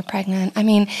like when you're pregnant. I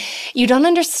mean, you don't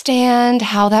understand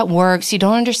how that works. You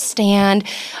don't understand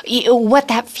what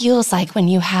that feels like when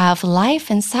you have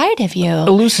life inside of you.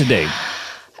 Elucidate.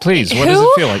 Please, what does it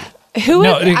feel like?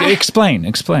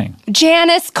 Explain.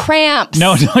 Janice Cramps.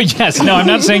 No, I'm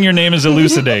not saying your name is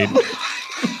Elucidate.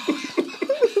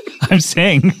 I'm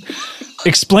saying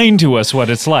explain to us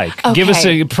what it's like. Okay. Give us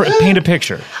paint a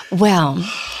picture. Well,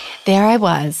 there I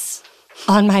was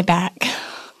on my back.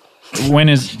 Are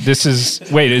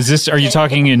you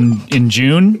talking in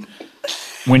June?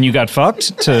 When you got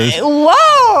fucked?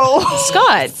 Whoa!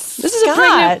 Scott, this is a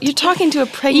pregnant. You're talking to a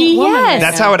pregnant woman. Yes.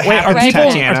 That's how it happens,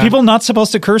 Tatiana. Are people not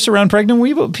supposed to curse around pregnant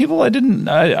people?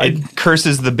 It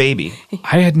curses the baby.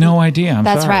 I had no idea. I'm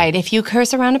That's sorry. right. If you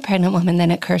curse around a pregnant woman, then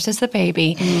it curses the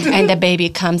baby, and the baby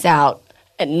comes out.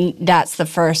 And that's the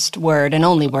first word and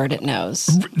only word it knows.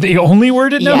 The only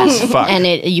word it knows? Yeah. Fuck. And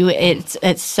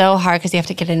it's so hard because you have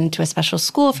to get it into a special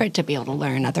school for it to be able to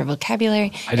learn other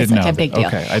vocabulary. I didn't it's like know a big that. deal.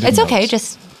 Okay, I didn't it's know okay. this.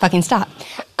 Just fucking stop.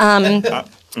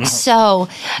 So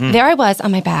there I was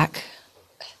on my back,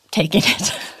 taking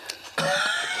it.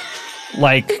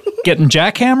 Like getting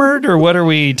jackhammered, or what are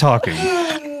we talking?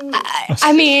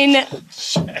 I mean,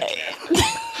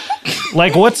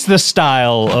 like, what's the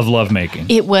style of lovemaking?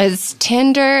 it was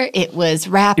Tinder. It was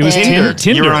rapid. It was Tinder.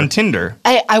 You were on Tinder.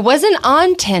 I wasn't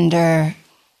on Tinder.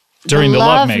 During the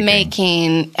lovemaking.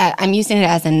 Lovemaking, I'm using it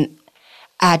as an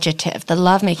adjective. The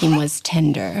lovemaking was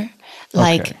tender,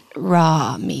 like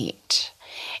raw meat,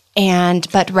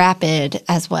 but rapid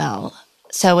as well.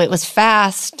 So it was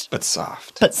fast, But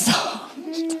soft. but soft.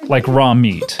 Like raw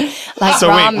meat. Like So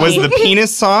raw wait, was meat. the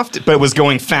penis soft, but was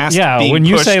going fast? Yeah, being when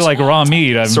you pushed say like raw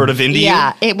meat, I'm sort of into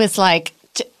Yeah, it was like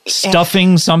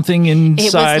stuffing something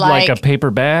inside like a like-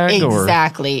 paper bag, or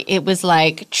exactly. It was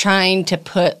like trying to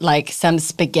put like some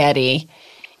spaghetti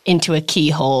into a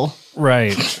keyhole.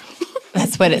 right?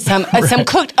 That's what it's some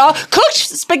cooked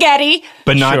spaghetti.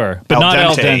 but not Sure, but not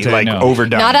al dente, like no.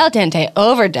 overdone. Not al dente,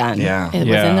 overdone. Yeah. It was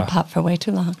Yeah. in the pot for way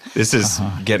too long. This is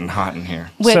getting hot in here.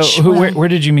 Which, so where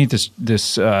did you meet this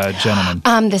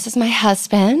gentleman? this is my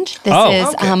husband. This Oh, is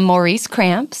okay. Maurice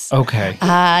Cramps. Okay.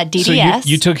 DDS. So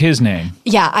you took his name.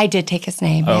 Yeah, I did take his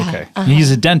name. yeah. Okay.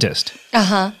 He's a dentist.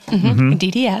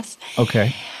 DDS.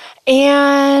 Okay.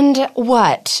 And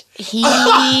what? He,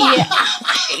 I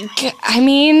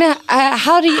mean,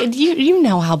 how do you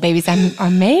know how babies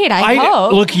are made, I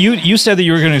hope. Look, you said that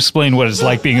you were going to explain what it's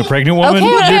like being a pregnant woman.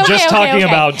 You're just talking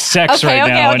about sex right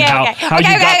now and how you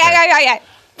got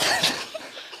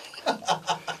there.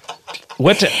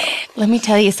 What? Let me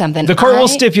tell you something. The court will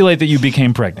stipulate that you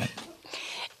became pregnant.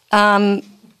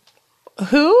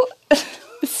 Who?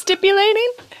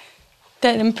 Stipulating?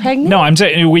 That I'm pregnant? No, I'm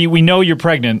saying we know you're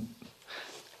pregnant.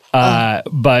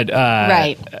 But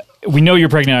Right. we know you're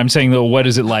pregnant. I'm saying though, what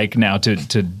is it like now to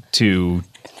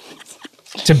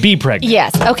To be pregnant.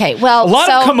 Yes. Okay. Well, A lot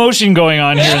of commotion going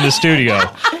on here in the studio.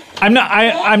 I'm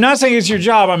not saying it's your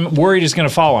job. I'm worried it's going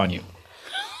to fall on you.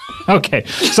 Okay.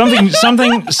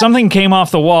 Something came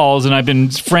off the walls, and I've been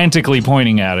frantically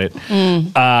pointing at it.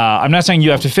 I'm not saying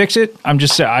you have to fix it. I'm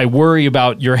just saying I worry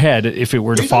about your head if it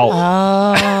were to fall.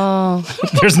 Oh.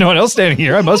 There's no one else standing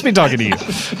here. I must be talking to you.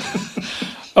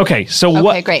 Okay. So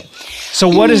what? Okay. Great. So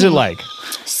what is it like?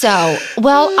 So,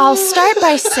 well, I'll start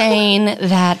by saying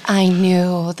that I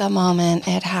knew the moment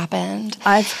it happened.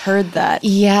 I've heard that.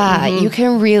 Yeah, you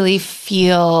can really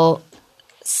feel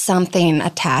something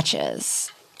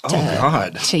attaches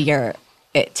to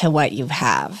what you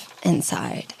have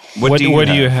inside. What do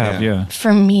you have? Yeah.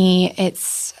 For me,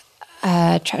 it's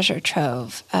a treasure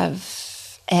trove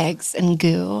of eggs and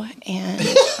goo and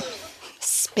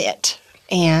spit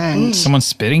and Someone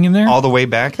spitting in there? All the way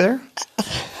back there?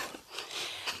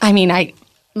 I mean,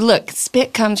 look,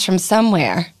 spit comes from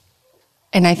somewhere,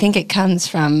 and I think it comes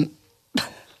from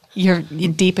your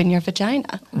deep in your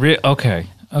vagina. Okay.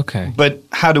 But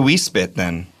how do we spit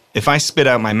then? If I spit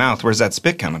out my mouth, where's that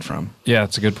spit coming from? Yeah,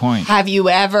 that's a good point. Have you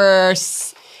ever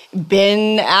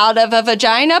been out of a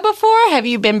vagina before? Have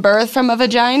you been birthed from a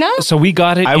vagina? So we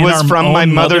got it. I in was our from own my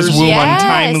mother's womb, Yes,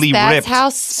 untimely that's ripped. how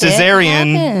spit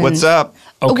Cesarean, happens. what's up?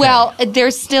 Okay. Well,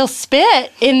 there's still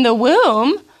spit in the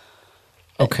womb.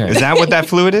 Okay. Is that what that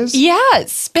fluid is? Yeah,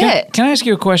 it's spit. Can I ask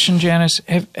you a question, Janice?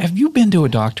 Have you been to a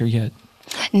doctor yet?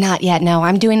 Not yet. No,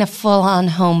 I'm doing a full-on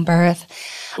home birth.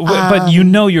 But you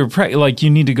know you're you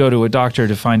need to go to a doctor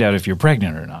to find out if you're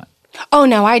pregnant or not. Oh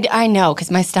no, I know because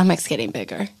my stomach's getting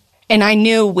bigger, and I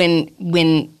knew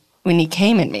when he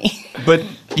came in me. But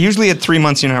usually at 3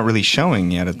 months, you're not really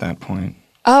showing yet at that point.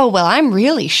 Oh well, I'm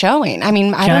really showing. I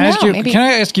mean, I don't know. Maybe Can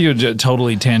I ask you a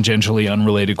totally tangentially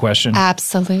unrelated question?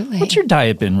 absolutely. What's your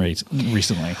diet been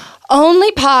recently?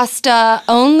 Only pasta,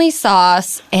 only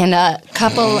sauce, and a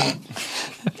couple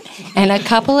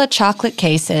of chocolate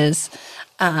cases.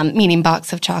 Meaning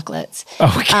box of chocolates.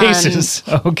 Oh, cases.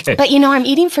 Okay. But I'm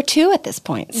eating for two at this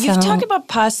point. You've so- talked about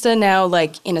pasta now,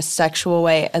 like in a sexual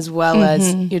way as well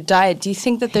as your diet. Do you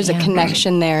think that there's a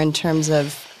connection there in terms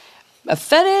of a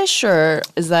fetish, or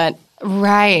is that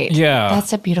Right. Yeah.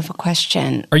 That's a beautiful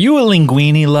question. Are you a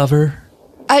linguine lover?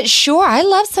 Sure, I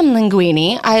love some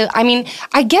linguine. I mean,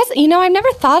 I guess, I've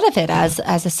never thought of it as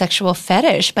a sexual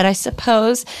fetish, but I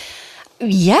suppose,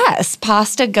 yes,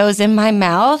 pasta goes in my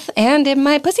mouth and in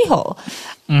my pussy hole.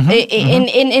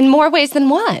 In more ways than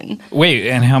one. Wait,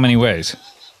 and how many ways?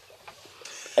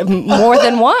 More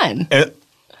than one.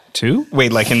 Two?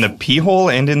 Wait, like in the pee hole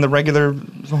and in the regular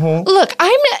hole? Look,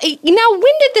 when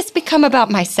did this become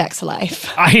about my sex life?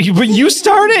 But you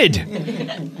started.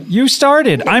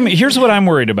 Here's what I'm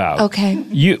worried about. Okay.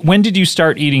 When did you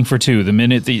start eating for two? The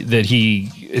minute that he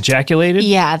ejaculated?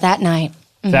 Yeah, that night.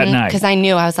 That night. Because I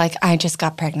knew, I was like, I just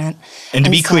got pregnant. And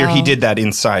to be clear, he so- did that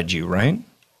inside you, right?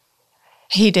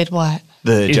 He did what?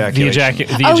 The ejaculation.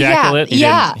 The ejaculate?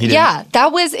 Yeah, He didn't. yeah.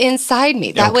 That was inside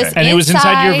me. That was And it was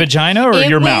inside your vagina or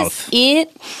your mouth?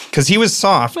 Because he was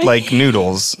soft like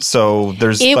noodles, so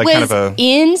there's It like was kind of a...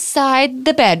 inside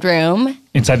the bedroom.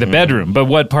 Inside the bedroom. But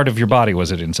what part of your body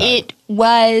was it inside? It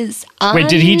was Wait,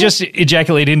 did he just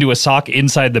ejaculate into a sock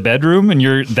inside the bedroom?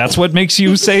 And that's what makes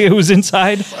you say it was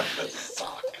inside?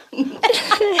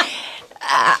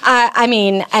 I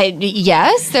mean,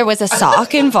 yes, there was a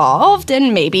sock involved,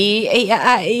 and maybe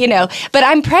but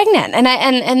I'm pregnant,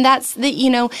 and that's the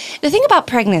the thing about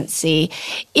pregnancy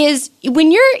is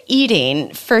when you're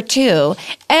eating for two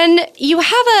and you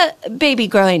have a baby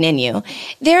growing in you,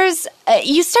 there's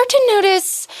you start to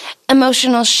notice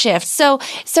emotional shifts. So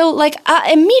like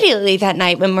immediately that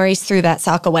night when Maurice threw that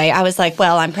sock away, I was like,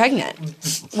 well, I'm pregnant.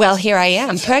 Well, here I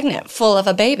am, pregnant, full of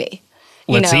a baby.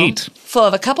 Let's eat. Full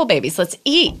of a couple babies. Let's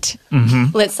eat.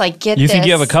 Mm-hmm. Let's get You this. think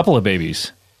you have a couple of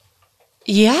babies?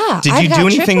 Yeah. Did I've you got do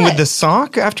anything with the triplets.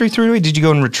 sock after he threw it away? Did you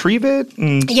go and retrieve it?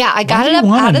 And Yeah, I Why got do it you up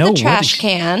wanna out of know the what trash is-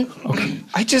 can.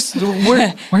 I just... We're,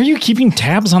 Why are you keeping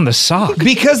tabs on the sock?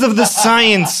 because of the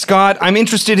science, Scott. I'm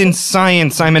interested in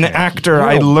science. I'm an actor. You're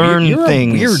I a learn you're a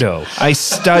things. weirdo. I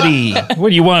study. What,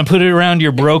 do you want to put it around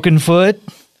your broken foot?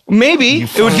 Maybe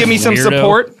it would give me some weirdo.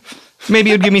 support.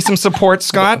 Maybe it would give me some support,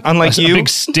 Scott, unlike A you. big,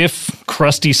 stiff,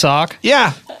 crusty sock?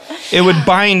 Yeah. It would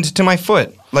bind to my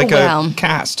foot like Well, a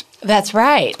cast. That's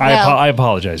right. I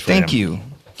apologize for Thank him.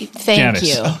 you. Thank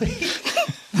Janice. you.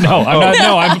 No, I'm not.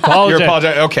 No, I'm apologizing. You're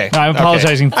apologizing. Okay. No, I'm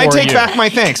apologizing I for take you. back my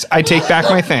thanks. I take back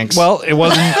my thanks. Well, it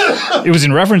wasn't. It was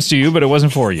in reference to you, but it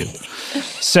wasn't for you.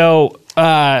 So,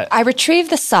 I retrieved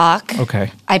the sock.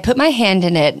 okay. I put my hand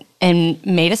in it and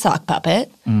made a sock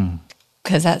puppet.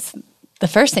 Because the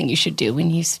first thing you should do when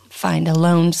you find a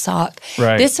lone sock.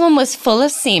 Right. This one was full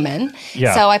of semen.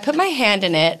 Yeah. So I put my hand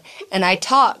in it and I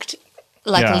talked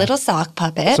like Yeah. a little sock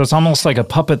puppet. So it's almost like a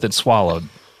puppet that swallowed.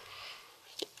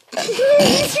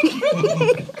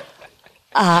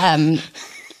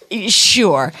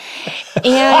 Sure. And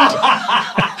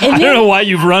I don't know why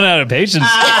you've run out of patience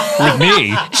with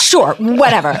me. sure,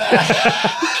 whatever.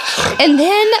 And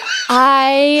then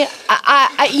I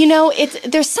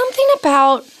there's something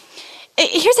about.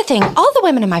 Here's the thing: all the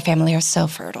women in my family are so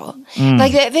fertile.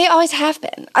 Like they always have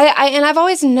been. And I've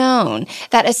always known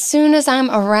that as soon as I'm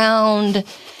around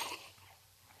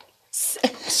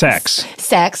Sex.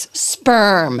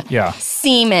 sperm, Yeah.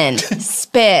 semen,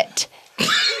 spit,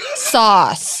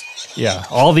 sauce. Yeah.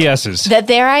 All the S's. That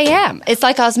there I am. It's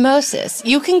like osmosis.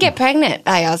 You can get pregnant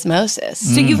by osmosis.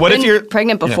 So you've What if been you're-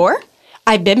 pregnant before?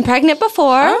 I've been pregnant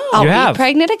before. I'll You be have.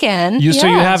 pregnant again. So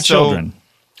you Yes. have children.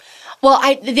 Well,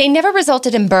 they never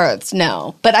resulted in births,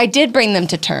 no. But I did bring them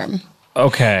to term.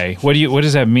 Okay. What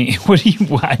does that mean?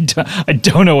 I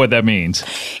don't know what that means.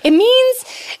 It means,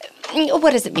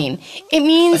 what does it mean? It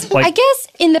means, Like- I guess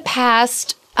in the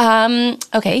past,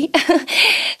 okay,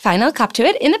 fine, I'll cop to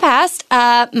it. In the past,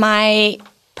 my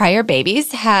prior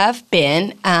babies have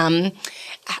been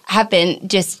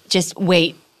just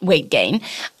weight gain.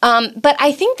 But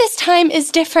I think this time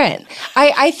is different.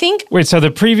 I think Wait, so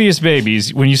the previous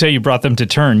babies, when you say you brought them to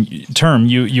term,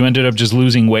 you ended up just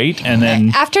losing weight and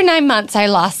then after 9 months, I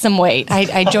lost some weight.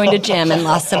 I joined a gym and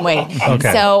lost some weight.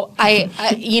 Okay. So I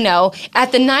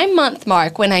at the 9-month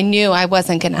mark, when I knew I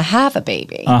wasn't going to have a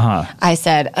baby, I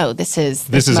said, "Oh, this is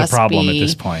a must problem be- at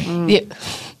this point.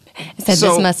 I said,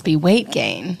 So- "This must be weight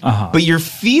gain." But you're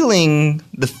feeling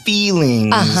the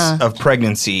feelings of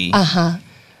pregnancy.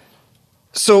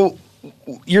 So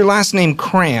your last name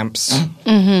Cramps,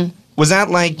 was that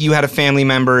like you had a family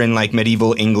member in like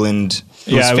medieval England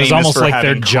who Yeah, it was famous almost for like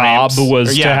their having job cramps? was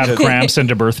Or, to yeah, have cramps and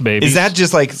to birth babies. Is that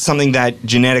just like something that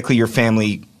genetically your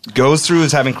family goes through,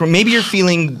 is having maybe you're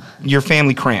feeling your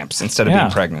family cramps instead of Yeah.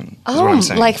 being pregnant, is what I'm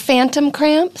saying. Like phantom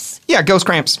cramps? Yeah, ghost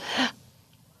cramps.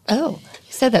 Oh,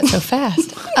 you said that so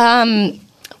fast.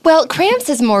 Well, Cramps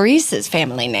is Maurice's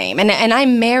family name, and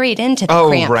I'm married into the Oh,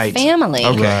 Cramp right. family.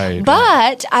 Okay. Right.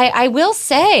 But I will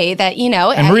say that,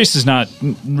 And Maurice is not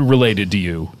related to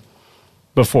you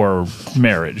before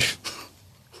marriage.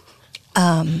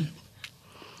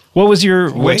 What's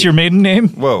your maiden name?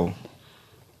 Whoa.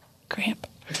 Cramp.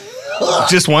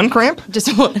 Just one cramp?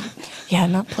 Just one. Yeah,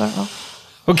 not plural.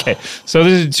 Okay, so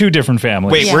these are two different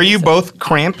families. Wait, Yeah. were you both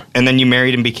cramp and then you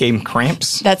married and became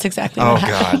cramps? That's exactly Oh, what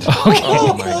happened. God.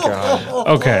 Oh, my God.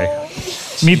 Okay,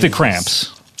 meet the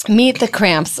Cramps. Meet the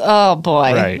Cramps. Oh,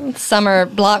 boy. Right. Summer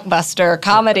blockbuster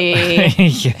comedy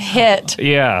hit.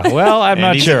 Yeah, well, I'm And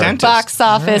not he's a sure. dentist. Box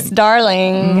office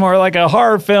darling. More like a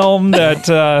horror film that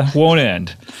won't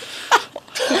end.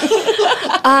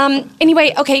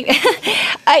 Anyway, okay.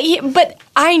 But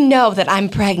I know that I'm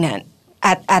pregnant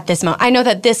at this moment. I know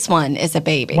that this one is a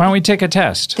baby. Why don't we take a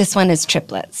test? This one is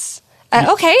triplets.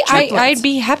 Okay, I'd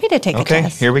be happy to take a Okay,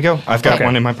 test. here we go. I've got Okay.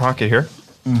 one in my pocket here.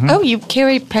 Oh, you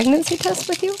carry pregnancy tests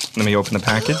with you? Let me open the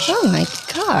package. Oh my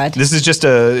God. This is just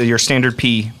your standard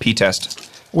pee test.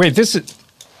 Wait, this is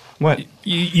What?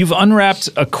 you've unwrapped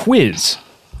a quiz.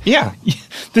 Yeah.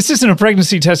 This isn't a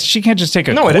pregnancy test. She can't just take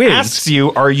a No, quiz. it asks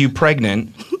you, are you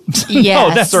pregnant?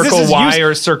 Yes. that's Circle This is Y use-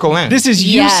 or circle N. This is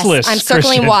Yes, useless. I'm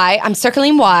circling Kristian. Y. I'm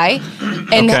circling Y.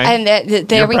 And Okay.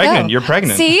 there You're we pregnant. go. You're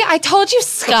pregnant. See, I told you,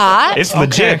 Scott. It's Okay.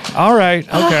 legit. All right.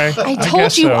 Okay. I guess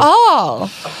told you so. all.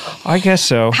 I guess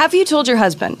so. Have you told your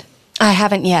husband? I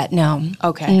haven't yet. No.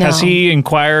 Okay. No. Has he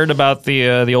inquired about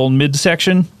the old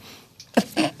midsection?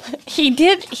 He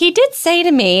did say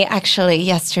to me actually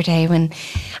yesterday when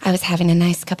I was having a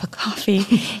nice cup of coffee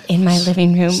in my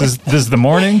living room This is the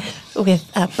morning. with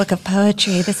a book of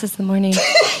poetry. This is the morning.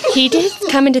 He did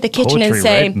come into the kitchen Poetry and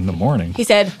say, right in the morning. he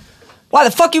said, "Why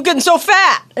the fuck you getting so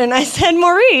fat?" And I said,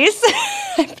 "Maurice."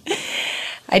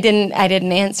 I didn't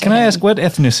answer. Can I him. ask what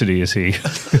ethnicity is he?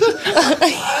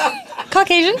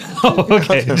 Caucasian?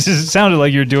 Okay, this sounded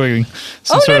like you're doing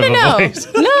some Oh, sort no, of no, a no. voice.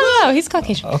 No, he's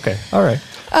Caucasian. Okay, all right.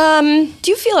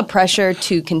 Do you feel a pressure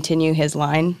to continue his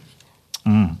line?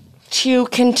 To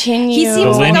continue. He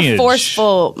seems like a lineage.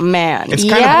 forceful man. It's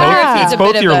kind Yeah. of both. It's He's a both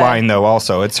bit of your a- line, though,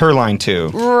 also. It's her line, too.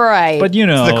 Right. But you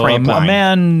know, the cramp a line.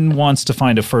 man wants to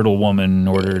find a fertile woman in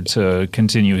order to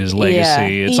continue his legacy.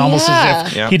 Yeah. It's almost as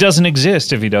if Yeah. he doesn't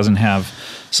exist if he doesn't have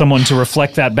someone to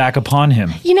reflect that back upon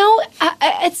him. You know,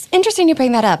 it's interesting you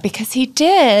bring that up because he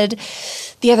did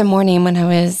the other morning when I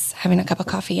was having a cup of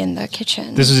coffee in the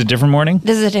kitchen. This is a different morning?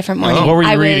 This is a different morning. What were you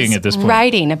I reading was at this point?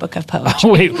 Writing a book of poetry.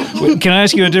 Wait, can I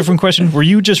ask you a different question? Were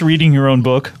you just reading your own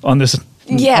book on this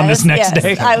next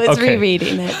day? I was Okay.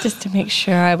 rereading it just to make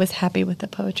sure I was happy with the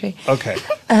poetry. Okay.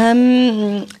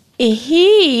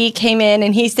 He came in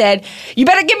and he said, "You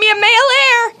better give me a male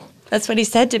heir." That's what he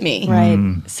said to me. Right.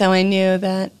 So I knew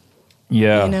that,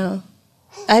 Yeah. you know,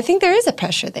 I think there is a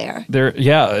pressure there.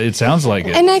 It sounds like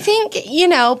it. And I think, you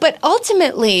know, but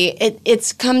ultimately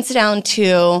it comes down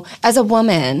to, as a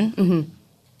woman,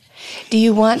 do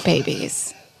you want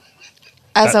babies?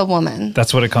 As a woman,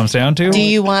 That's what it comes down to? do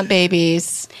you want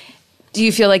babies? Do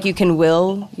you feel like you can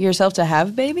will yourself to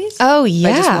have babies? Oh, By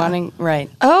just yeah. wanting, right.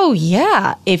 Oh,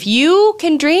 yeah. If you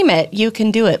can dream it, you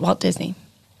can do it. Walt Disney.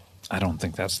 I don't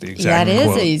think that's the exact That is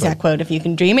quote, the exact quote. If you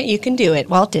can dream it, you can do it.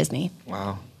 Walt Disney.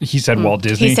 Wow. but He said Walt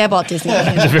Disney. He said Walt Disney.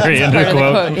 at the very end of the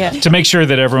quote. quote, yeah. To make sure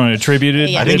that everyone attributed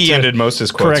Yeah. I think it he to- ended most of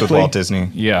his quotes with correctly. Walt Disney.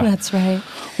 Yeah. That's right.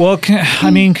 Well,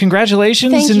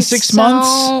 congratulations Thank in you 6 so months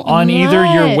on either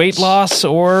your much. weight loss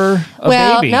or a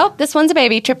Well, baby. nope. This one's a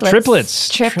baby. Triplets.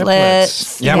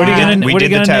 Triplets. Yeah, What are you gonna- we what are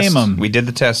did you the gonna test. name 'em? We did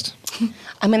the test.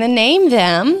 I'm going to name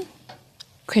them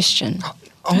Kristian.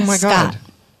 Oh my Scott. God.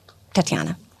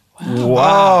 Tatiana.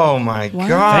 Oh my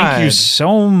God. Thank you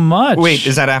so much. Wait,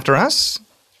 is that after us?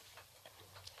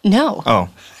 No. Oh,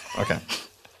 okay.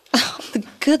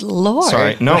 Good Lord.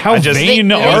 Sorry. No, How I just vain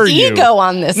The are you? ego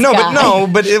on this No, guy.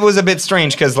 but it was a bit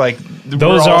strange because like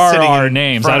Those we're all are sitting our in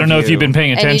names. front I don't of know if you've been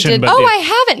paying you attention, did- but Oh, I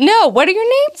haven't. No. What are your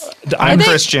names? I'm they-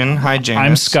 Kristian. Hi, James.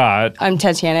 I'm Scott. I'm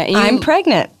Tatiana. You- I'm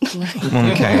pregnant.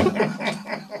 Okay.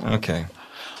 Okay.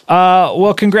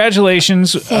 Well,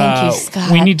 congratulations. Thank you,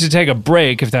 Scott. We need to take a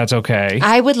break if that's okay.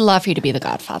 I would love for you to be the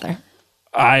godfather.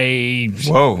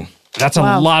 Whoa. That's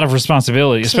a lot of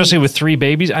responsibility, especially with 3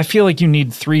 babies. I feel like you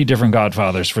need 3 different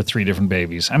godfathers for 3 different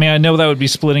babies. I mean, I know that would be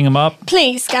splitting them up.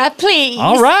 Please, Scott, please.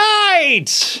 All right,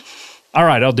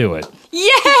 I'll do it.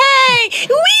 Yay!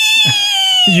 Whee!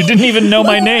 You didn't even know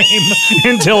my name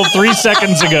until 3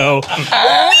 seconds ago.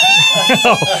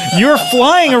 You're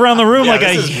flying around the room like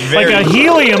this is like very a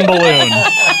helium balloon.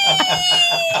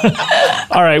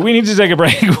 All right, we need to take a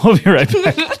break. We'll be right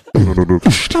back.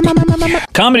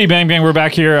 Comedy Bang Bang, we're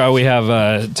back here. We have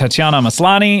Tatiana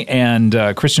Maslany and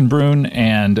Kristian Bruun,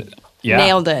 and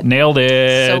Nailed it. Nailed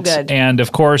it. So good. And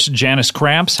of course, Janice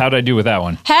Cramps. How did I do with that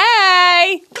one?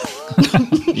 Hey!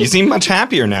 You seem much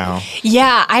happier now.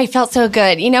 Yeah, I felt so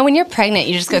good. You know, when you're pregnant,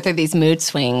 you just go through these mood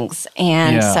swings,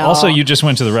 and so Also, you just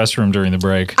went to the restroom during the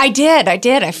break. I did.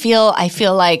 I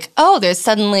feel like, oh, there's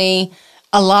suddenly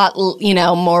a lot, you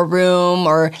know, more room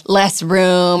or less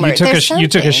room. You or took there's you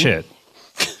took a something.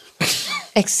 shit.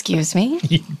 Excuse me?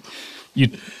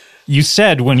 You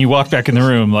said when you walked back in the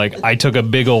room, like, I took a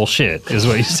big ol' shit, is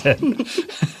what you said.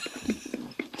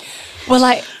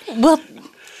 Well,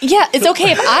 yeah, it's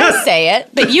okay if I say it,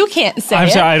 but you can't say I'm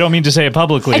it. sorry, I don't mean to say it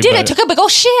publicly. I did. I but- took a big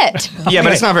old shit. Yeah,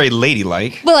 but it's not very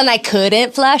ladylike. Well, and I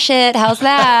couldn't flush it. How's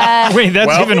that? Wait,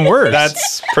 that's even worse.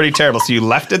 That's pretty terrible. So you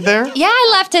left it there? Yeah, I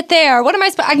left it there. What am I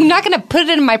supposed? I'm not going to put it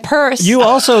in my purse. You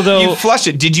also, though, You flushed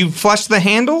it. Did you flush the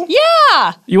handle?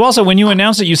 Yeah. you also, when you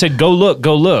announced it, you said, go look,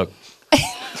 go look.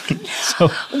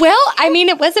 Well, I mean,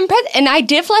 it was impressive, and I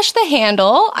did flush the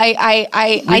handle.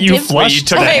 I You did. flushed you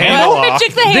took the the handle I off.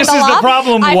 took the handle This is the off.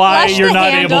 problem I why flushed you're the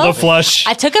not handle. able to flush.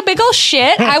 I took a big old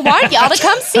shit. I want y'all to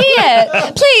come see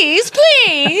it. Please,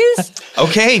 please.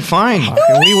 Okay, fine.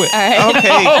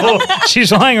 Okay. Oh,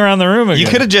 she's lying around the room again. You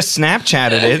could have just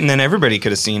Snapchatted it and then everybody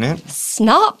could have seen it.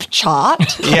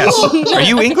 Snapchat. Yes. Are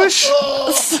you English?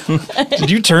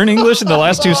 Did you turn English in the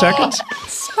last 2 seconds?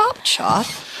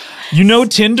 Snapchat. You know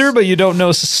Tinder, but you don't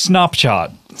know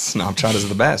Snapchat. Snapchat is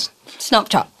the best.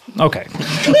 Snapchat. Okay.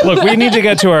 Look, we need to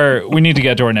get to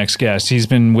our next guest. He's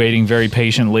been waiting very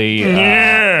patiently.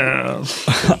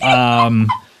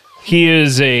 He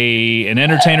is an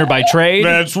entertainer by trade.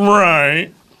 That's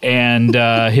right. And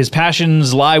his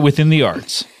passions lie within the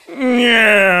arts.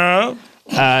 Yeah.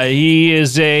 He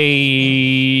is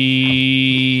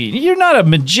you're not a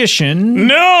magician.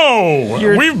 No,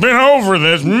 we've been over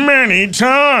this many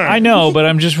times. I know, but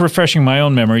I'm just refreshing my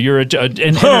own memory. You're Oh,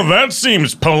 that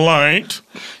seems polite.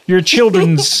 you're a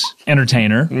children's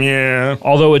entertainer, Yeah.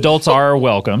 although adults are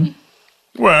welcome.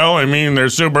 Well, I mean, they're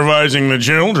supervising the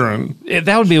children.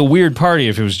 That would be a weird party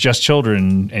if it was just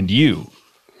children and you.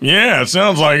 Yeah, it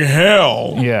sounds like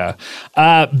hell. Yeah.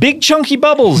 Big Chunky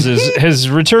Bubbles is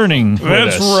returning with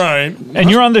That's us. right.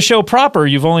 And you're on the show proper.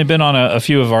 You've only been on a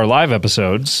few of our live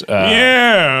episodes.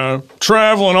 Yeah,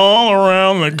 traveling all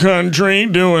around the country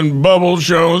doing bubble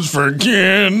shows for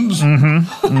kids.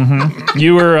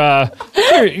 You were...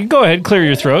 go ahead, clear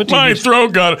your throat. My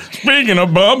throat got... Speaking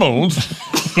of bubbles,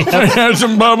 I had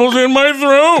some bubbles in my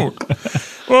throat.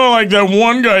 Well, like that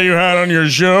one guy you had on your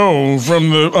show from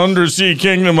the undersea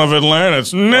kingdom of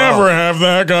Atlantis. Never have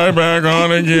that guy back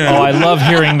on again. Oh, I love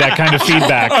hearing that kind of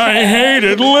feedback. I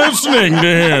hated listening to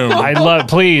him.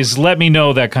 Please let me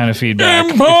know that kind of feedback.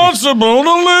 Impossible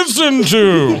to listen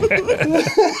to.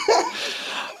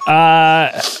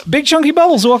 Big Chunky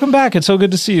Bubbles, welcome back. It's so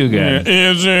good to see you again.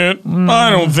 Is it? I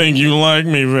don't think you like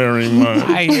me very much.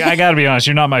 I gotta be honest,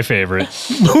 you're not my favorite.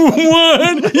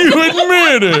 What? You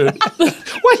admit it.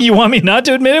 What, you want me not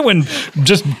to admit it when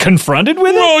just confronted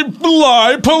with it? Well,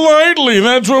 lie politely.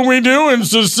 That's what we do in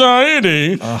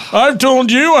society. I've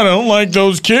told you I don't like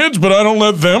those kids, but I don't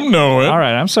let them know it. All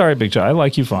right, I'm sorry, Big Chunky. I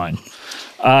like you fine.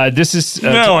 This is...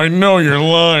 now I know you're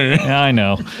lying. Yeah, I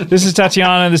know. This is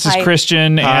Tatiana, this is Hi.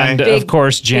 Kristian, and of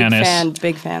course, Janice.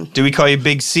 Big fan. Do we call you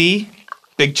Big C?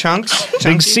 Big Chunks?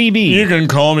 Big CB. You can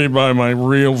call me by my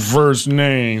real first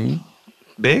name.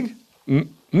 Big? No!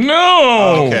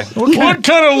 Oh, okay. What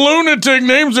kind of lunatic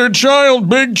names their child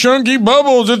Big Chunky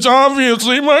Bubbles? It's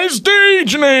obviously my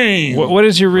stage name. What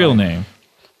is your real name?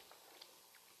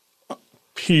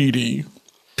 Petey.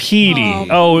 Petey.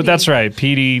 Oh, that's right.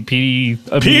 Petey.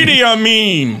 Petey, I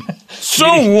mean. So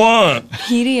what?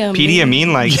 Petey, I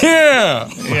mean, like... Yeah.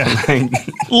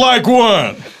 Like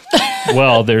what?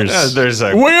 Well, there's... there's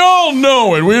a... We all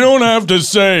know it. We don't have to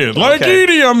say it. Like Okay.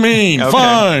 Edie, I mean. Okay.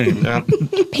 Fine. Yeah.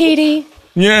 Petey,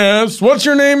 Yes. What's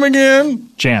your name again?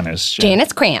 Janice.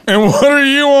 Janice Cramp, And what are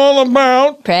you all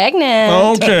about?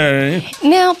 pregnant. Okay.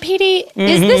 Now, Petey,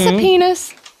 is this a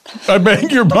penis? I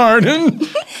beg your pardon?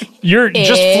 You're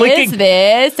just Is flicking...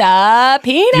 this a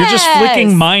penis? You're just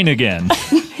flicking mine again.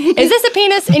 Is this a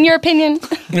penis, in your opinion?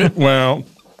 Well,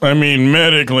 I mean,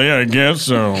 medically, I guess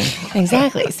so.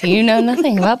 Exactly. So you know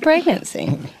nothing about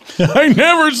pregnancy. I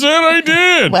never said I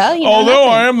did. Well, you know Although nothing.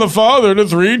 I am the father to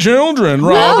 3 children.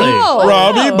 Oh.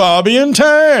 Robbie, Bobby, and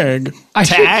Tag.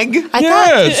 Tag?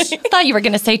 Yes. I thought you were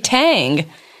going to say Tang.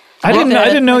 I didn't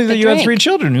know like that the you had drink. 3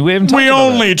 children. We haven't talked We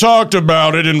about only talked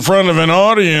about it in front of an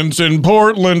audience in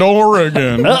Portland,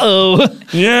 Oregon. that. Uh-oh.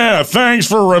 Yeah, thanks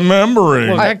for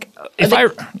remembering.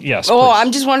 Yes, Oh, please.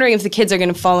 I'm just wondering if the kids are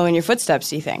going to follow in your footsteps,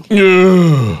 do you think?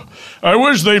 Ugh. I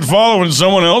wish they'd follow in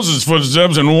someone else's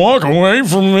footsteps and walk away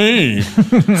from me.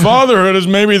 Fatherhood is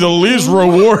maybe the least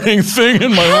rewarding thing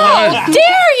in my life.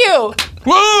 Dare you?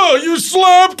 Whoa, you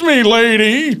slapped me,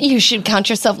 lady. You should count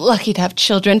yourself lucky to have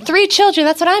children. 3 children,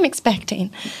 that's what I'm expecting.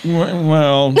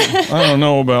 Well, I don't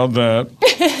know about that.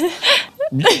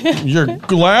 You're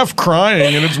laugh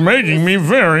crying, and it's making me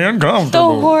very The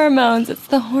uncomfortable. hormones. It's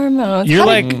the hormones. You're How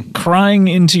like crying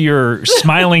into your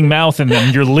smiling mouth and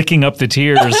then you're licking up the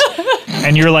tears.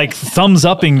 And you're like thumbs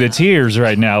upping the tears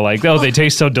right now. Like, oh, they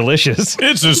taste so delicious.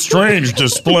 It's a strange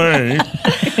display.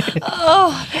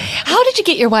 How did you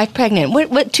get your wife pregnant?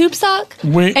 What tube sock?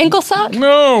 Ankle sock?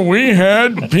 No, we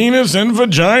had penis and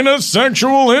vagina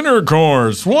sexual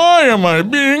intercourse. Why am I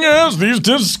being asked these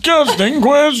disgusting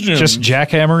questions? Just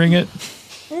jackhammering it.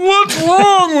 What's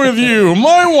wrong with you?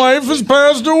 My wife has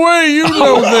passed away. You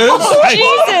know this.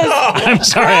 Jesus! I'm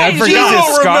sorry, I You forgot.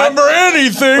 don't Scott. remember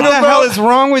anything What the about hell is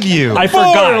wrong with you? I Boy,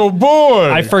 oh forgot.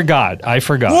 boy. I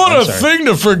forgot. What I'm a sorry. thing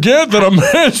to forget that a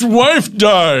man's wife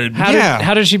died.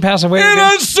 How did she pass away In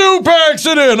again? a soup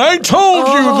accident. I told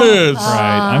you this.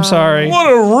 Right. I'm sorry.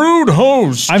 What a rude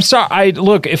host. I'm sorry.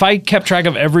 Look, if I kept track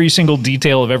of every single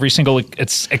detail of every single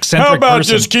eccentric How about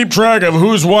person. just keep track of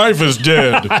whose wife is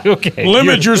dead? Okay.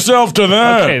 Limit yourself to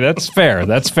that. Okay, that's fair.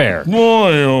 That's fair.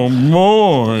 Boy, oh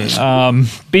boy.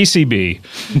 BCB,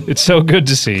 it's so good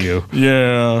to see you.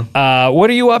 Yeah. What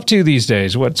are you up to these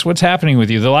days? What's happening with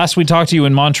you? The last we talked to you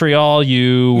in Montreal,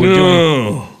 you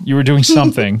were doing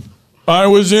something. I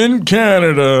was in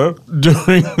Canada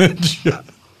doing the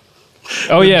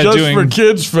Oh yeah, Just doing for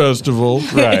Kids Festival.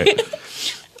 right.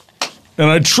 And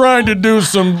I tried to do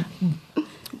some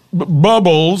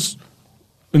bubbles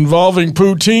involving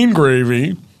poutine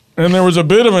gravy. And there was a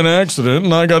bit of an accident,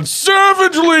 and I got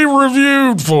savagely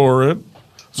reviewed for it.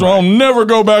 So I'll never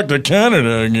go back to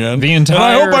Canada again. The entire and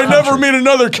I hope I never country. meet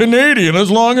another Canadian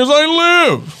as long as I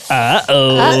live.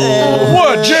 Uh-oh.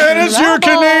 What, Janice, you're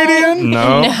Canadian?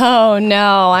 No.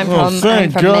 No, I'm Oh, from thank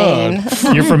I'm from God.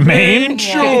 Maine. You're from Maine?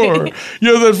 Sure.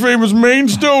 Yeah, that famous Maine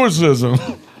stoicism.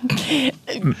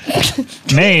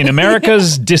 Maine,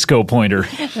 America's disco pointer.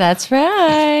 That's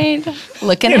right.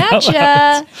 Looking You know, at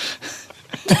ya.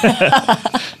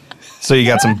 So you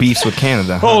got some beefs with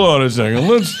Canada. Huh? Hold on a second.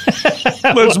 Let's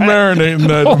marinate in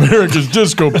that America's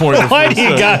disco pointer. Why do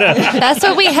you gotta? That's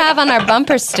what we have on our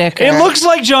bumper sticker. It looks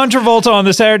like John Travolta on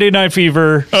the Saturday Night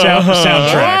Fever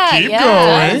soundtrack. Yeah, Keep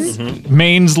yes. going.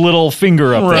 Maine's little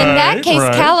finger up In there. that case,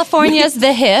 right. California's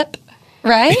the hip,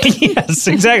 right? Yes,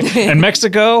 exactly. And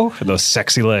Mexico, those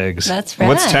sexy legs. That's right.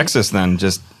 What's Texas then?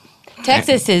 Just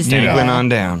Texas is dangling on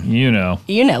down. You know.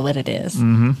 You know what it is.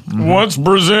 What's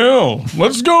Brazil?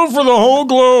 Let's go for the whole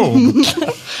globe.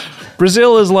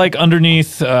 Brazil is like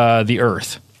underneath the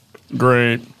earth.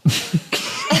 Great.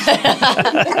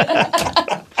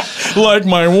 Like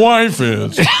my wife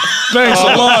is. Thanks a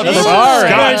lot.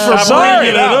 Thanks for bringing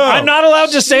it up. I'm not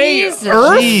allowed to say Jesus.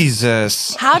 earth.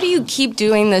 Jesus. How do you keep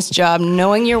doing this job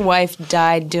knowing your wife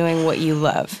died doing what you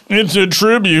love? It's a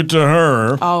tribute to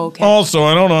her. Oh, okay. Also,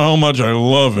 I don't know how much I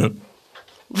love it.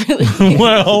 Really?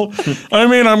 Well, I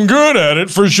mean, I'm good at it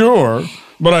for sure,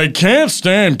 but I can't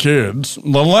stand kids.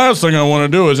 The last thing I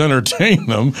want to do is entertain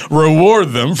them, reward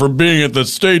them for being at the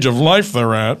stage of life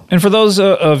they're at. And for those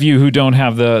of you who don't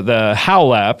have the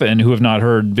Howl app and who have not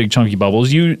heard Big Chunky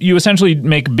Bubbles, you essentially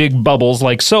make big bubbles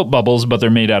like soap bubbles, but they're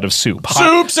made out of soup.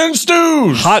 Soups and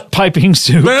stews. Hot piping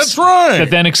soups. That's right. That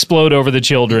then explode over the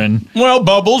children. Well,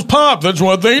 bubbles pop. That's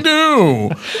what they do.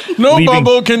 No Leaving-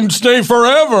 bubble can stay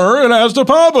forever. It has to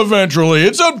pop eventually.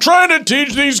 I'm trying to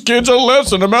teach these kids a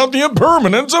lesson about the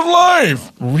impermanence of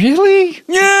life. Really?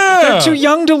 Yeah. They're too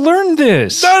young to learn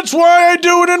this. That's why I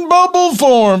do it in bubble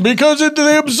form, because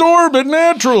they absorb it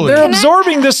naturally. They're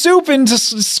absorbing the soup into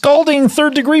scalding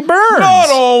third-degree burns. Not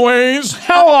always.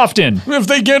 How often? If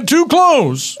they get too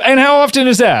close. And how often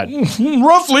is that?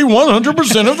 Roughly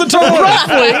 100% of the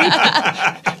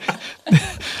time.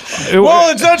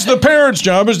 Well, that's the parents'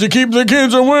 job, is to keep the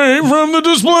kids away from the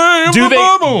display of the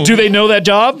bubble. Do they know that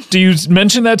job? Do you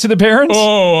mention that to the parents?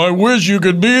 Oh, I wish you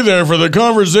could be there for the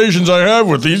conversations I have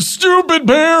with these stupid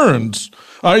parents.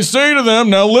 I say to them,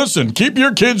 now listen, keep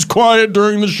your kids quiet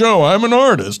during the show. I'm an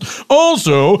artist.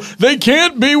 Also, they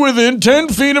can't be within 10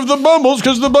 feet of the bubbles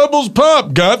because the bubbles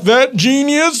pop. Got that,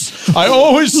 genius? I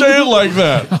always say it like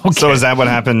that. Okay. So is that what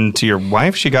happened to your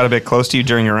wife? She got a bit close to you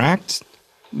during your act?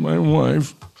 My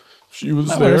wife, she was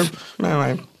there. My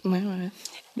wife. My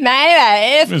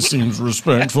wife. It seems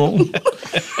respectful.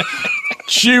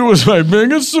 She was my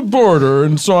biggest supporter,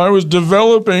 and so I was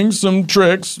developing some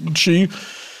tricks. She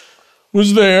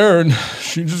was there, and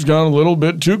she just got a little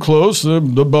bit too close. The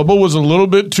bubble was a little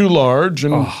bit too large.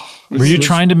 And Were you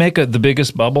trying to make the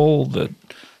biggest bubble that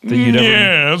you'd ever...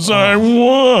 Yes, I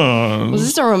was. Was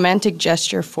this a romantic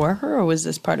gesture for her, or was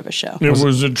this part of a show? It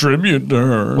was a tribute to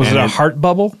her. Was it a heart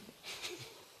bubble?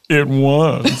 It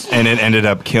was. And it ended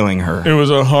up killing her. It was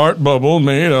a heart bubble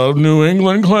made out of New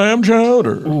England clam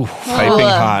chowder. Piping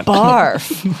hot.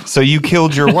 Barf. So you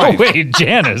killed your Oh, wife. wait,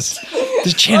 Janice.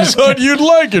 Does I Janice... thought you'd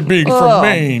like it being from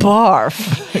Maine. Barf.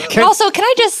 Also, can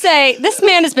I just say, this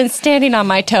man has been standing on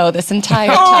my toe this entire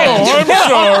time. Oh, I'm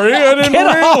sorry. I didn't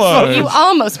realize. You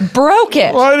almost broke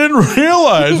it. I didn't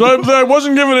realize. I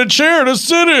wasn't given a chair to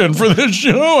sit in for this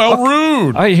show. How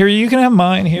rude. All right, here, you can have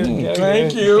mine. Here.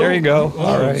 Thank you. There you go.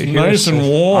 All right. It's here. nice and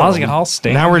warm. I'll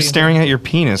stand. Now we're staring at your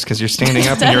penis because you're standing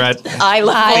up and you're at I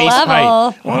love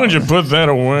Level. Why don't you put that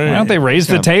away? Why don't they raise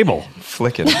the table?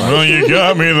 flick it. Well, you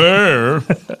got me there.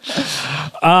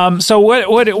 So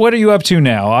what are you up to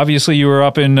now? Obviously, you were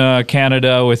up in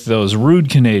Canada with those rude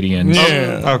Canadians.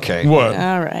 Yeah. Okay. What?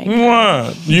 All right.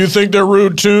 What? You think they're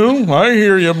rude too? I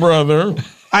hear you, brother.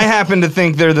 I happen to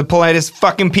think they're the politest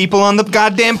fucking people on the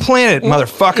goddamn planet,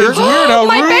 motherfucker. It's weird how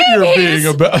my rude you're babies!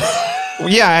 being about.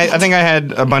 Yeah, I think I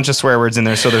had a bunch of swear words in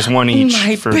there, so there's one each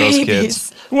for those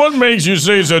kids. What makes you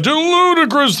say such a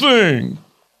ludicrous thing?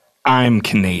 I'm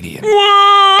Canadian.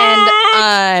 What? And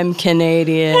I'm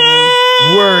Canadian.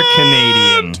 We're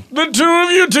Canadian. The two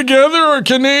of you together are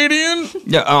Canadian?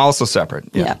 Yeah, also separate.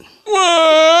 Yeah.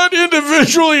 What?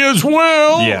 Individually as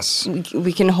well? Yes.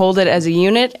 We can hold it as a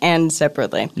unit and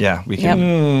separately. Yeah, we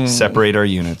can separate our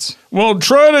units. Well,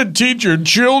 try to teach your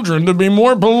children to be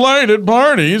more polite at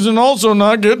parties and also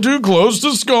not get too close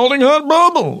to scalding hot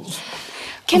bubbles.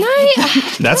 Can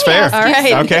I? That's fair. All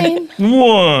right. Okay.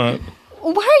 What?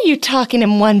 Why are you talking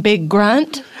in one big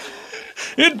grunt?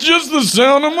 It's just the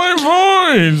sound of my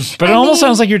voice. But it almost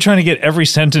sounds like you're trying to get every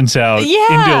sentence out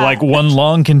Yeah. into like one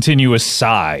long continuous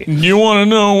sigh. You want to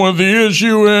know what the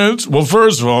issue is? Well,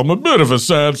 first of all, I'm a bit of a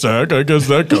sad sack. I guess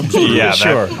that comes through. Yeah,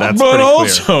 Sure. that's But pretty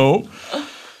clear. also,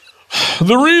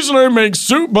 The reason I make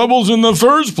soup bubbles in the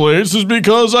first place is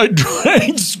because I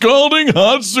drank scalding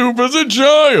hot soup as a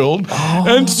child,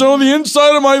 and so the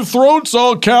inside of my throat's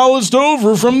all calloused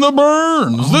over from the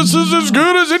burns. This is as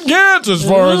good as it gets as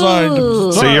far as I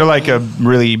can. So you're like a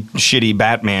really shitty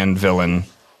Batman villain,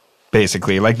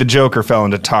 basically. Like the Joker fell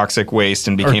into toxic waste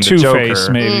and became the Joker. Two-Face,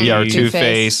 maybe. Yeah, or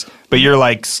Two-Face. But you're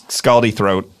like Scaldy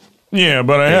Throat. Yeah,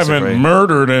 but I haven't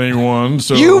murdered anyone,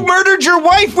 so... You murdered your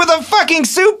wife with a fucking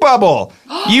soup bubble!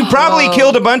 You probably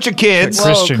killed a bunch of kids.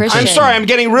 Christian. I'm sorry, I'm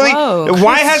getting really... Whoa,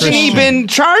 Why hasn't he been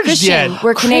charged yet?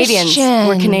 We're Canadians. Christian.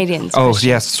 We're Canadians. Oh, Christian.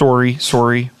 yes, sorry.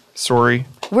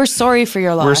 We're sorry for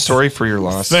your loss. We're sorry for your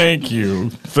loss. Thank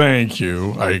you,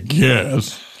 I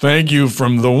guess. Thank you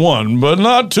from the one, but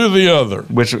not to the other.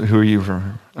 Who are you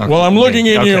from? Okay. Well, I'm looking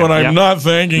at you, and I'm yeah. not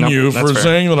thanking you that's for fair.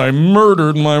 saying that I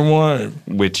murdered my wife.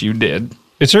 Which you did.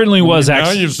 It certainly was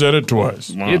Now you've said it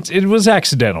twice. It was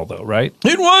accidental, though, right?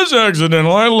 It was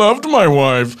accidental. I loved my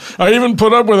wife. I even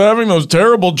put up with having those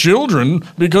terrible children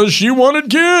because she wanted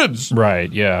kids.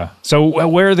 Right, yeah. So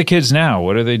where are the kids now?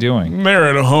 What are they doing?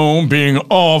 They're at home being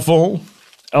awful.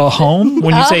 A home?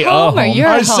 When you say a home or home, your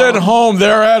I home? said home.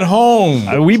 They're at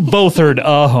home. we both heard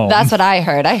a home. That's what I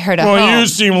heard. I heard a Well, home. you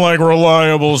seem like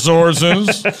reliable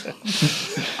sources.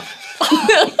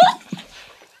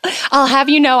 I'll have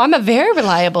you know I'm a very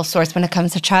reliable source when it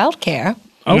comes to childcare.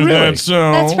 Oh, really? That's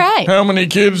so. That's right. How many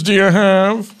kids do you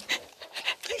have?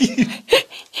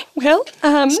 Well,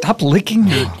 Stop licking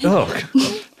your dog.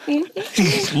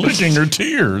 Licking her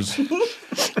tears.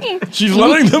 She's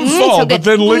letting them fall, but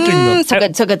then licking them. So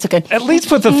good, so good, so good. At least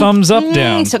put the thumbs up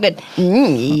down. So good.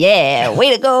 Yeah,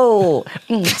 way to go.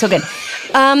 So good.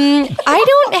 I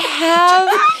don't have.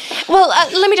 Well,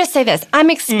 let me just say this. I'm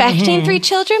expecting 3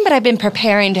 children, but I've been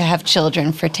preparing to have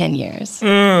children for 10 years.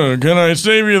 Can I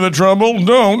save you the trouble?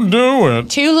 Don't do it.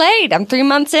 Too late. I'm 3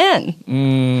 months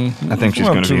in. I think she's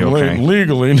Not going to too be late. okay.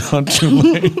 Legally, not too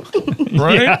late.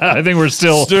 Right? Yeah, I think we're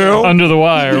still Still? under the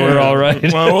wire. We're all right.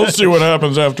 Well, we'll see what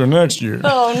happens after next year.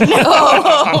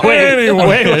 Oh, no. Anyway.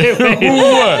 Wait.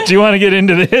 What? Do you want to get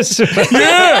into this?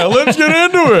 Yeah, let's get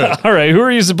into it. All right, who are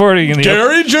you supporting in the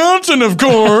Gary Johnson, of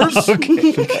course.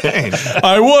 Okay.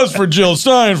 I was for Jill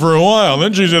Stein for a while.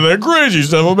 Then she said that crazy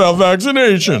stuff about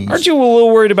vaccinations. Aren't you a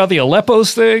little worried about the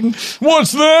Alepo's thing?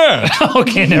 What's that?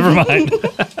 Okay, never mind.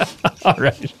 All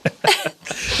right.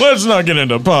 Let's not get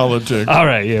into politics. All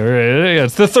right, yeah, right. Yeah,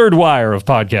 it's the third wire of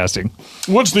podcasting.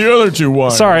 What's the other 2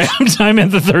 wires? Sorry, I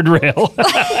meant the third rail.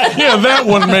 Yeah, that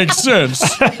one makes sense.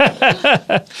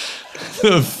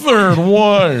 The third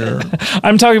wire.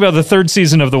 I'm talking about the third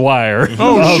season of The Wire.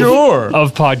 Oh, sure.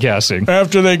 Of podcasting.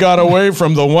 After they got away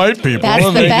from the white people. That's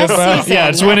and the they get best back. season. Yeah,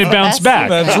 it's when it That's the bounced best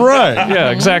back. season. That's right.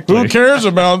 Yeah, exactly. Who cares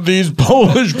about these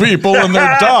Polish people and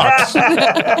their docks?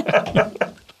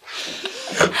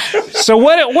 So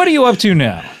what are you up to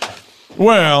now?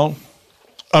 Well,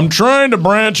 I'm trying to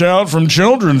branch out from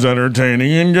children's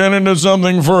entertaining and get into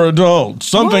something for adults.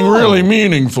 Something really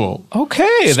meaningful.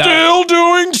 Okay. Still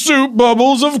doing soup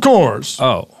bubbles, of course.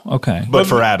 Oh, okay. But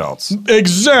for adults.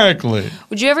 Exactly.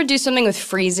 Would you ever do something with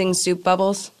freezing soup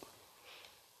bubbles?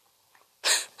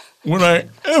 Would I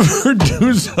ever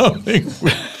do something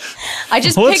with... I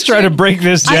just Let's try to break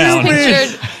this I down.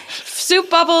 just pictured soup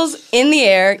bubbles in the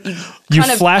air. You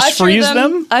kind of flash usher freeze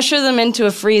them? Usher them into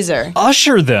a freezer.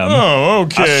 Usher them. Oh,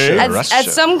 okay.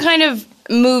 As some kind of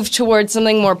move towards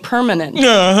something more permanent.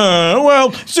 Uh-huh.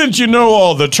 Well, since you know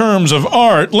all the terms of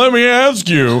art, let me ask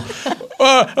you,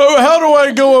 how do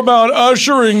I go about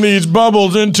ushering these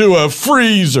bubbles into a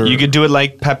freezer? You could do it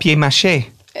like papier mâché.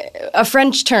 A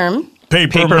French term.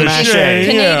 Paper mache. Yeah,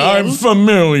 Canadian. I'm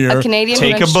familiar. A Canadian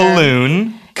Take a French term.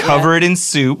 balloon, cover it in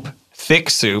soup, thick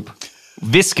soup,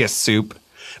 viscous soup,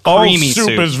 All creamy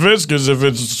soup is viscous if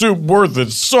it's soup worth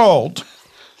its salt.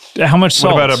 How much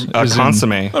salt? What about a is in-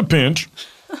 consomme? A pinch.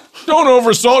 Don't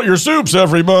oversalt your soups,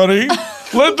 everybody.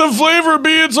 Let the flavor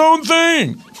be its own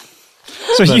thing.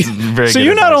 So That's very good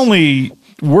you not advice. only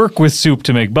work with soup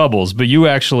to make bubbles, but you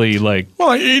actually like. Well,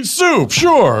 I eat soup,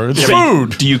 sure. It's Yeah, but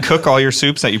food. Do you cook all your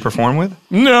soups that you perform with?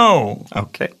 No.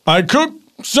 Okay. I'll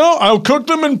cook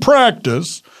them in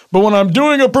practice, but when I'm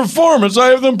doing a performance, I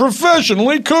have them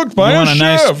professionally cooked by You want a a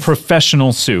chef. nice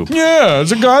professional soup. Yeah,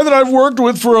 it's a guy that I've worked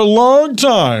with for a long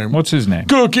time. What's his name?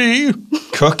 Cookie.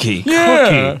 Cookie.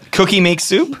 Yeah. Cookie makes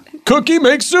soup? Cookie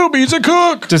makes soup. He's a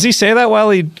cook. Does he say that while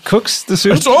he cooks the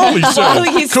soup? That's all he While says.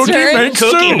 he's Cookie stirring. makes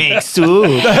Cookie soup. makes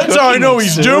soup. That's how I know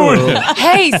he's doing it.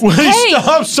 Hey, When he hey,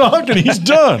 stops talking, he's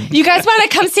done. you guys want to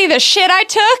come see the shit I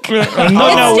took? No, It's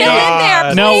still in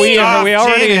there. No, we Stop,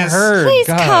 already Janice. heard. Please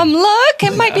God. come look.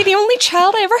 It might be the only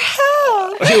child I ever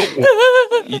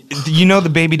had. You know the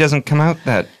baby doesn't come out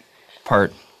that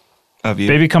part of you.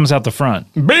 Baby comes out the front.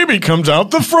 Baby comes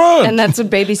out the front. And that's what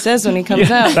baby says when he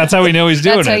comes out. That's how we know he's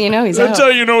doing That's how it. you know he's That's out. how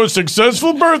you know a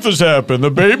successful birth has happened.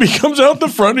 The baby comes out the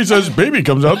front. He says, baby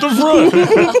comes out the front.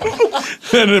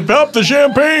 And pop the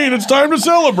champagne. It's time to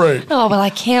celebrate. Oh, well, I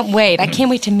can't wait. I can't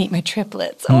wait to meet my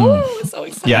triplets. Oh, so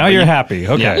excited. Now you're happy.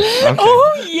 Okay. Yeah. Okay.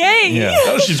 Oh, yay. Yeah.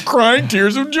 Now she's crying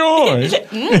tears of joy.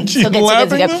 And she's so good, so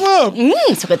laughing good, so them up.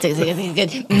 So good, so good,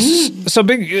 so good. So,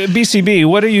 big BCB,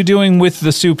 what are you doing with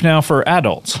the soup now for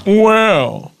adults?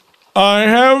 Well, I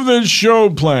have this show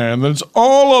plan that's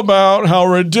all about how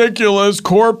ridiculous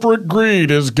corporate greed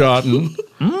has gotten.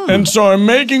 And so I'm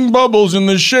making bubbles in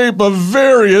the shape of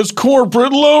various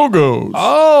corporate logos.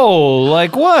 Oh,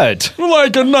 like what?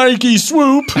 Like a Nike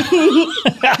swoop.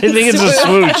 I think it's a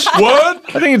swoosh.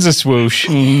 What? I think it's a swoosh.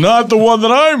 Not the one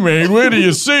that I made. Wait till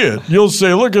you see it. You'll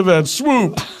say, look at that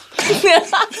swoop.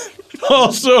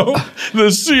 Also, the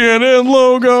CNN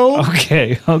logo,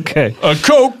 Okay. a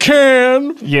Coke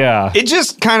can. Yeah. It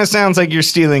just kind of sounds like you're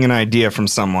stealing an idea from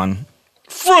someone.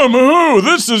 From who?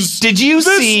 This is. Did you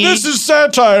see- This is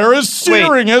satire as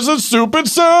searing as a soup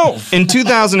itself. In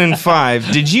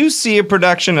 2005, did you see a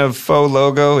production of Faux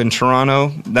Logo in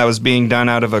Toronto that was being done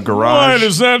out of a Why garage?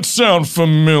 does that sound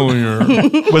familiar?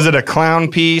 Was it a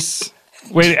clown piece?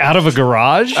 Wait, out of a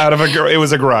garage? It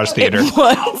was a garage theater.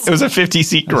 It was a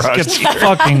 50-seat garage It's theater.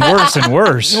 fucking worse and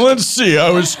worse. Let's see. I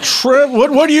was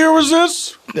What year was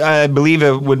this? I believe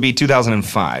it would be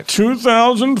 2005.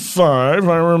 2005.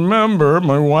 I remember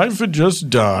my wife had just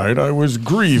died. I was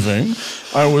grieving.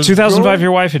 I was 2005,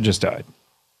 your wife had just died.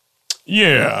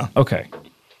 Yeah. Okay.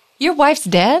 Your wife's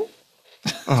dead?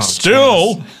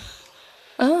 Still.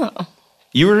 Oh.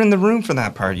 You were in the room for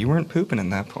that part. You weren't pooping at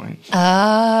that point.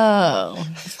 Oh.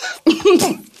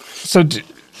 So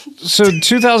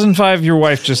 2005, your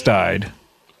wife just died.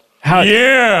 How?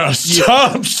 Yeah.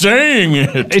 Stop saying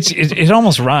it. It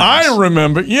almost rhymes. I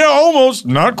remember. Yeah, almost.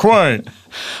 Not quite.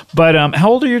 But how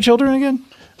old are your children again?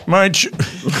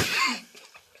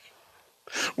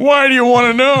 Why do you want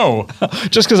to know?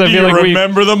 Just because I Do feel you like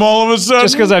remember them all of a sudden?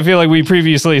 Just because I feel like we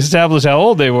previously established how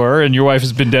old they were, and your wife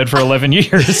has been dead for 11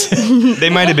 years. They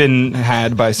might have been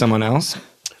had by someone else.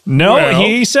 No, Well,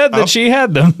 he said that she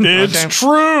had them. It's Okay.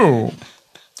 true.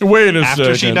 Wait a After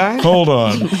second. she died? Hold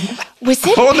on. Was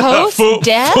it Hold on.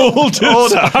 post-death? Full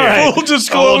disclosure. All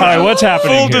right, what's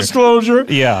happening Full here? disclosure.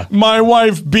 Yeah. My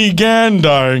wife began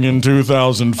dying in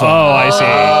 2005. Oh, I see.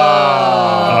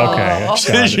 Okay. got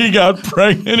it. She got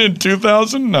pregnant in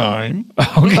 2009.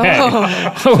 Okay.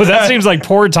 Oh, that seems like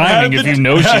poor timing if you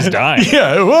know she's dying.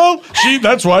 Yeah, well,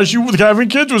 that's why having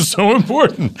kids was so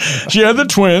important. She had the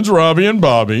twins, Robbie and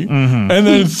Bobby, and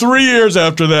then 3 years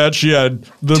after that, she had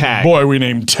the Tag. boy we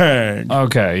named Tag.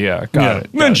 Okay, yeah, got it.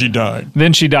 Then she died.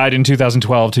 Then she died in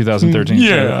 2012, 2013.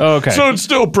 Yeah. Okay. So it's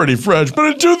still pretty fresh. But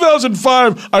in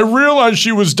 2005, I realized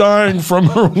she was dying from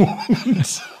her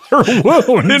wounds. her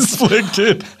wounds.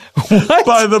 Inflicted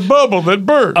by the bubble that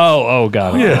burst. Oh,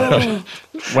 got it. Yeah.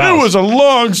 Wow. It was a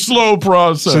long, slow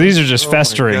process. So these are just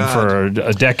festering for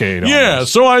a decade. Yeah,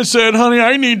 almost. so I said, honey,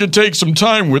 I need to take some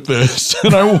time with this.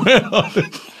 And I went on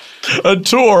a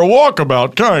tour, a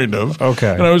walkabout, kind of.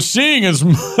 Okay. And I was seeing as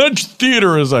much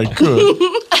theater as I could.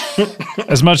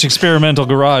 As much experimental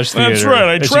garage theater. That's right.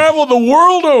 I as you- traveled the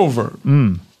world over.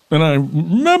 And I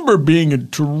remember being in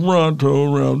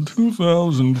Toronto around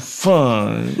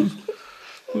 2005.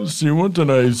 Let's see, what did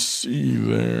I see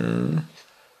there?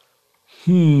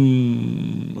 I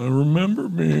remember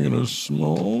being in a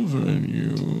small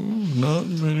venue, not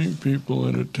many people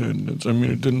in attendance. I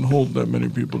mean, it didn't hold that many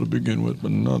people to begin with,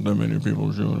 but not that many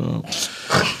people showed up.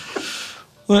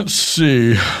 Let's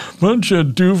see. Bunch of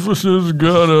doofuses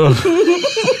got a...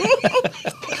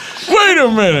 Wait a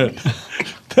minute.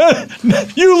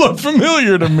 You look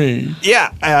familiar to me.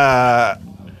 Yeah,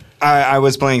 I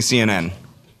was playing CNN.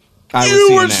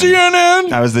 You were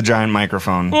CNN? I was the giant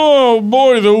microphone. Oh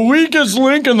boy, the weakest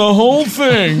link in the whole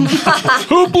thing.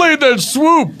 Who played that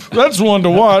swoop? That's one to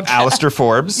watch. Alistair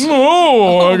Forbes,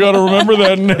 Oh, I gotta remember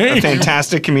that a name.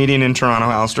 fantastic comedian in Toronto,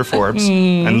 Alistair Forbes.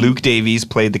 And Luke Davies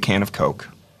played the can of Coke.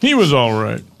 He was all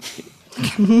right.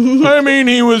 I mean,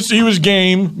 he was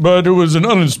game, but it was an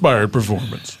uninspired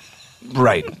performance.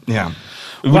 Right, yeah.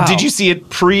 Wow. Did you see it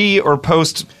pre or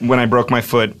post when I broke my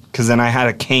foot? Because then I had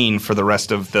a cane for the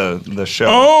rest of the show.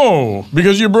 Oh,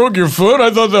 because you broke your foot?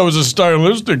 I thought that was a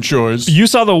stylistic choice. You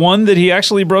saw the one that he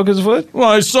actually broke his foot? Well,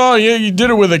 I saw you did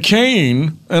it with a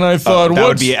cane, and I thought, that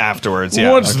would be afterwards.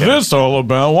 Yeah. What's this all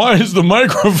about? Why does the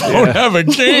microphone have a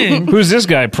cane? Who's this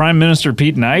guy? Prime Minister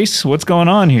Pete Nice? What's going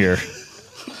on here?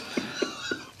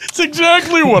 It's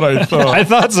exactly what I thought. I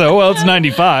thought so. Well, it's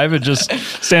 95. It just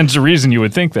stands to reason you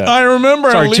would think that. I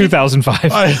remember. Sorry,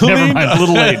 2005. Never mind, a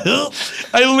little late.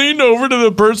 I leaned over to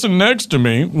the person next to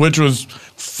me, which was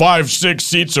 5-6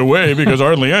 seats away because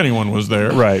hardly anyone was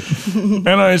there. Right. And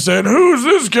I said, "Who's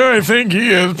this guy think he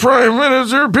is? Prime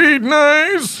Minister Pete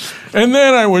Nice?" And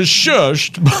then I was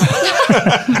shushed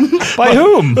By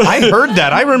whom? I heard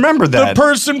that. I remember the that.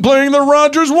 person playing the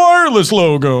Rogers Wireless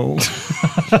logo.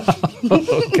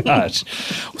 Oh, gosh.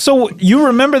 So you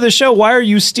remember the show. Why are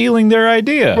you stealing their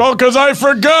idea? Well, because I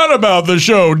forgot about the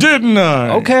show, didn't I?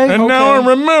 Okay, And now okay. I'm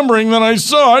remembering that I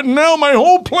saw it, and now my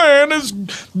whole plan is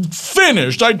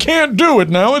finished. I can't do it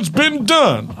now. It's been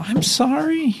done. I'm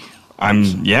sorry.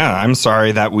 I'm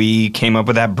sorry that we came up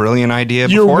with that brilliant idea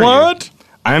You're before what? you.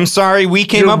 I'm sorry we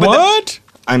came You're up with what? that.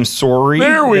 I'm sorry.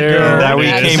 There we go. That we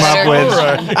That's came up with.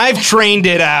 All right. I've trained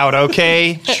it out,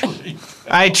 okay?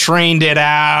 I trained it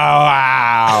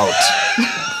out.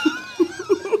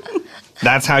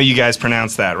 That's how you guys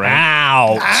pronounce that, right?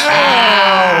 Ow.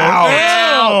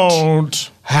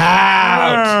 Out.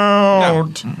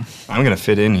 Out. I'm going to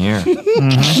fit in here.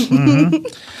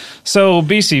 So,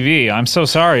 BCV, I'm so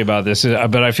sorry about this,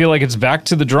 but I feel like it's back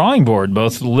to the drawing board,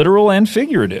 both literal and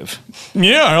figurative.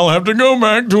 Yeah, I'll have to go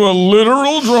back to a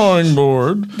literal drawing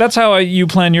board. That's how you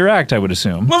plan your act, I would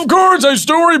assume. Of course, I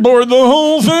storyboard the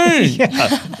whole thing.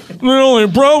 The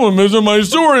only problem is in my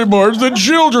storyboards that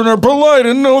children are polite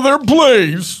and know their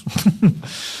place.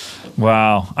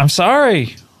 Wow. I'm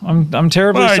sorry. I'm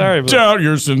terribly sorry. I doubt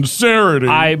your sincerity.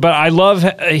 But I love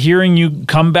hearing you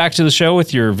come back to the show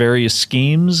with your various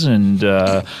schemes and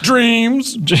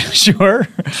Dreams, sure.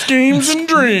 schemes, and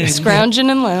dreams. Scrounging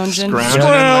and lounging.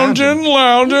 Lounging,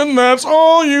 lounging, that's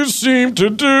all you seem to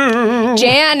do.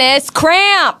 Janice,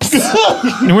 cramps.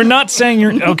 We're not saying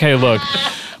you're okay. Look,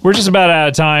 we're just about out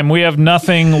of time. We have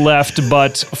nothing left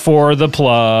but for the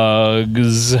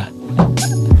plugs.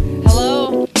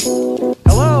 Hello.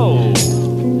 Hello.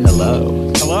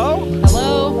 Hello.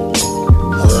 Hello.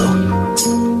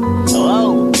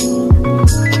 Hello.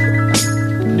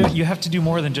 No, you have to do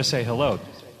more than just say hello.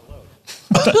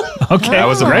 Okay, That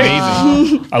was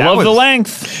amazing. I love the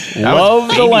length.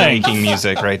 Love the length. Making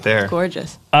music right there.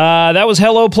 Gorgeous. That was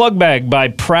Hello Plug Bag by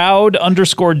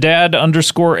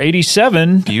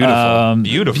proud_dad_87. Beautiful.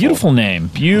 Beautiful name.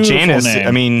 Beautiful Janice,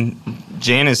 name.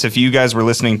 Janice, if you guys were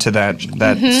listening to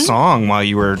that song while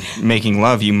you were making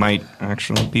love, you might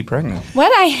actually be pregnant.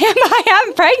 What I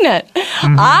am pregnant.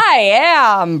 I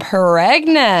am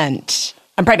pregnant.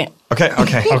 I'm pregnant. Okay.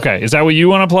 Okay, is that what you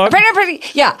want to plug?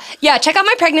 Pregnant. Yeah. Check out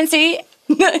my pregnancy.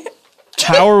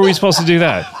 How are we supposed to do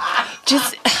that?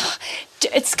 Just.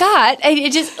 Scott,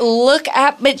 just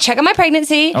check out my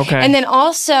pregnancy. Okay. And then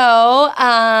also,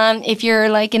 if you're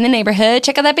like in the neighborhood,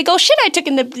 check out that big old shit I took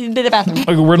in the bathroom.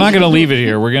 Okay, we're not going to leave it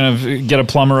here. We're going to get a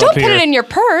plumber Don't up here. put it in your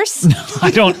purse.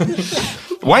 I don't.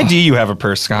 Why do you have a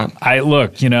purse, Scott?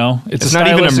 Look, It's not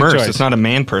even a purse. It's not a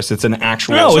man purse. It's an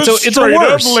actual. No, it's a straight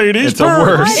worse. up ladies' It's a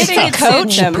purse. worse. It's a think it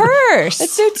Coach suits him. purse.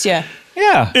 It suits you.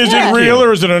 Yeah. Is it real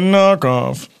or is it a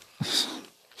knockoff?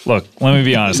 Look, let me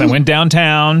be honest. I went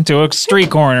downtown to a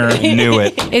street corner. Knew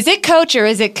it. Is it Coach or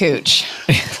is it Cooch?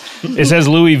 It says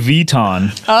Louis Vuitton.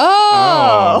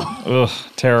 Oh. Ugh,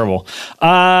 terrible.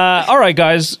 All right,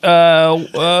 guys.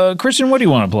 Kristian, what do you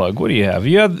want to plug? What do you have?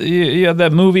 You have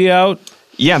that movie out?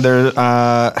 Yeah, they're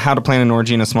How to Plan an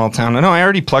Orgy in a Small Town. No, I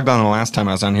already plugged on the last time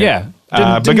I was on here. Yeah.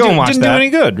 But go and watch didn't that. do any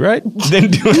good, right?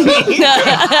 Didn't do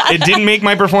it didn't make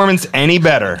my performance any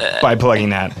better by plugging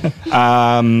that.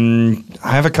 I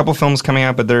have a couple films coming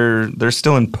out, but they're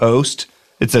still in post.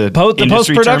 It's a The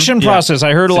post-production process.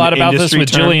 I heard a lot about this with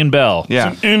Jillian Bell.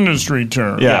 Yeah. Industry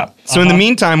term. Yeah. So in the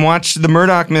meantime, watch the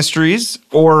Murdoch Mysteries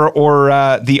or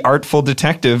the Artful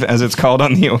Detective, as it's called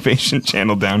on the Ovation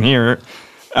channel down here.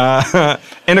 And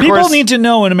of People course, need to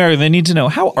know in America. They need to know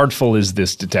how artful is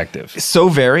this detective. so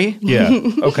very. Yeah.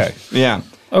 Okay. Yeah.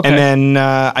 Okay. And then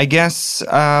I guess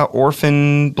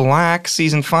Orphan Black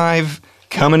season 5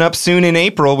 coming up soon in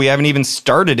April. We haven't even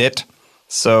started it.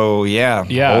 So yeah.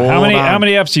 How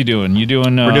many eps you doing? You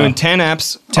doing? We're doing 10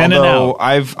 eps. 10 and out.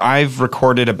 I've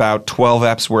recorded about 12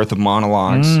 eps worth of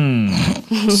monologues.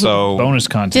 So bonus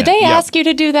content. Did they ask you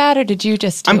to do that, or did you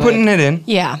just? I'm putting it in.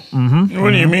 Yeah.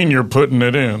 What do you mean you're putting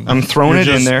it in? I'm throwing You're it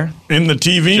in just there. In the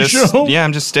TV show? Yeah,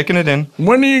 I'm just sticking it in.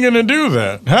 When are you going to do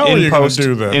that? How are you going to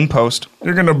do that? In post.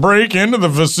 You're going to break into the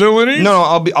facility?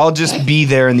 No, I'll just be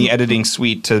there in the editing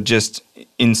suite to just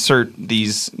insert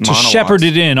these monologues. shepherd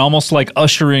it in, almost like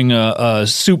ushering a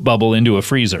soup bubble into a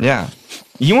freezer. Yeah.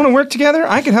 You want to work together?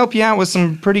 I could help you out with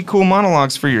some pretty cool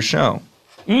monologues for your show.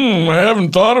 I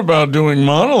haven't thought about doing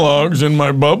monologues in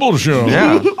my bubble show.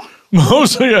 Yeah.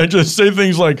 Mostly I just say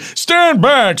things like, stand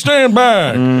back, stand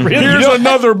back. Here's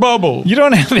another bubble. You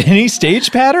don't have any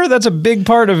stage patter? That's a big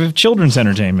part of children's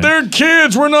entertainment. They're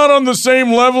kids. We're not on the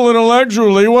same level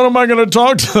intellectually. What am I going to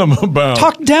talk to them about?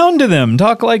 Talk down to them.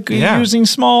 Talk like using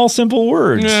small, simple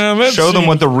words. Yeah, show them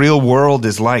what the real world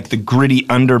is like, the gritty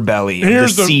underbelly,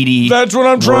 Here's the seedy That's what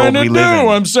I'm trying to world do. we live in.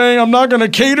 I'm saying I'm not going to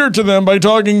cater to them by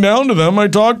talking down to them. I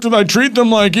treat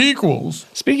them like equals.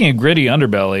 Speaking of gritty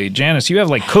underbelly, Janice, you have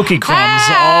like cookie crumbs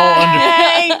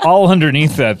all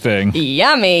underneath that thing.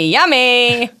 Yummy.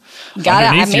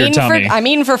 Underneath your tummy. I'm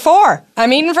eating for four.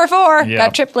 Yeah.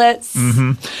 Got triplets.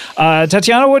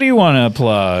 Tatiana, what do you want to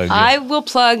plug? I will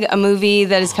plug a movie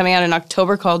that is coming out in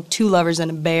October called Two Lovers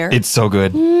and a Bear. It's so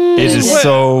good. It is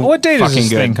so What date does fucking this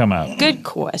good. thing come out? Good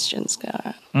question,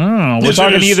 Scott. We're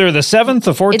talking either the 7th,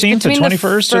 the 14th, the between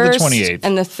 21st, or the 28th.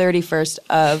 and the 31st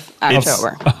of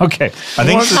October. Okay. I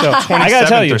think it's the 27th I gotta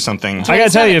tell you, or something. I gotta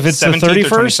tell you, if it's the 17th or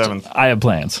 31st, 27th. I have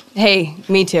plans. Hey,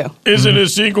 me too. Is it a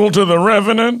sequel to The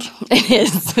Revenant? It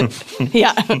is.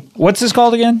 Yeah. What's this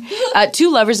called again? Two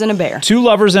Lovers and a Bear. Two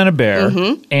Lovers and a Bear.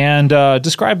 And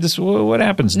describe this. What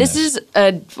happens This next? is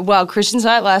Kristian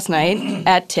saw it last night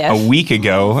at TIFF. A week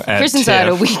ago at Kristian saw it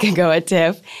a TIFF. week ago at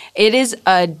TIFF. It is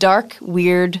a dark,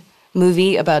 weird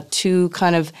movie about two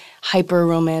kind of hyper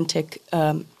romantic,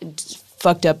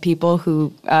 fucked up people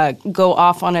who go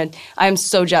off on I'm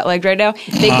so jet lagged right now.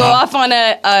 They go off on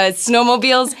a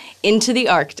snowmobiles into the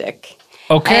Arctic.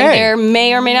 Okay. And there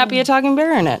may or may not be a talking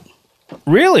bear in it.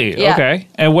 Really? Yeah. Okay.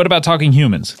 And what about talking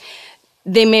humans?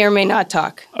 They may or may not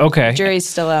talk. Okay. Jury's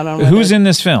still out on Who's whether- in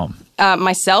this film?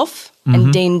 Myself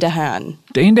and Dane DeHaan.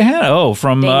 Dane DeHaan. Oh,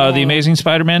 from Dane The DeHaan. Amazing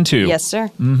Spider-Man 2. Yes, sir.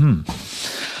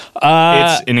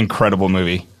 It's an incredible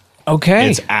movie. Okay.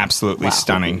 It's absolutely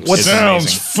stunning. What It's Sounds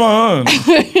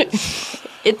amazing. fun.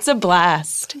 It's a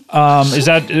blast. Is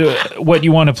that what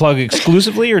you want to plug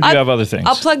exclusively, or do you have other things?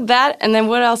 I'll plug that, and then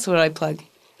what else would I plug?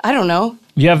 I don't know.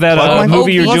 You have that Plug my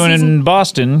movie you're movie. doing in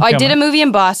Boston. I did a movie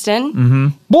in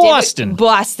Boston. Boston.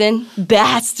 Boston.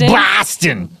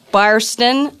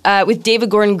 Barston, with David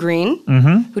Gordon Green,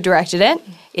 who directed it.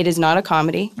 It is not a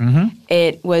comedy.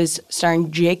 It was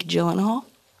starring Jake Gyllenhaal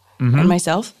and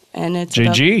myself. And it's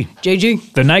JG. about-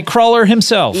 JG. The Nightcrawler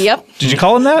himself. Yep. Did you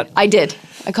call him that? I did.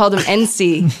 I called him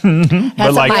NC.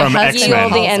 But like my from husband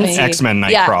X-Men. the NC. X-Men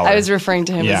Yeah, Nightcrawler. I was referring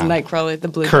to him Yeah. as Nightcrawler, the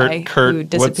blue guy Kurt, who what's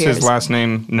disappears. his last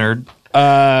name? Nerd?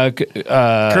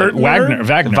 Kurt Wagner.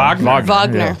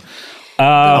 Wagner.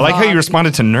 I like how you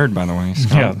responded to nerd, by the way.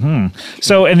 Scott. Yeah.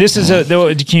 So, and this is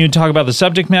can you talk about the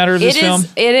subject matter of this film?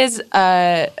 It is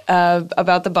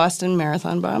about the Boston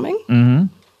Marathon bombing.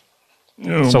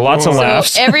 So lots of So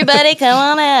laughs. everybody come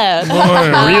on out.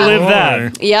 Relive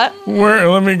that. Yep.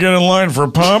 Let me get in line for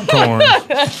popcorn.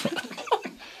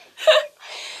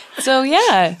 So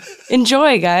yeah,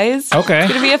 enjoy, guys. Okay.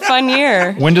 It's gonna be a fun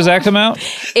year. When does that come out?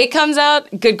 It comes out.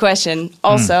 Good question.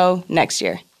 Also next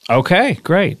year. Okay,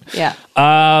 great. Yeah.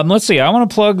 Let's see. I want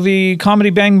to plug the Comedy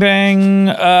Bang Bang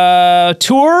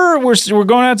tour. We're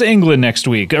going out to England next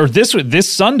week, or this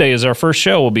Sunday is our first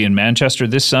show. We'll be in Manchester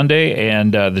this Sunday,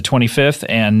 and the 25th,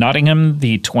 and Nottingham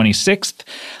the 26th,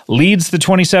 Leeds the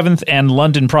 27th, and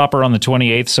London proper on the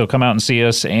 28th. So come out and see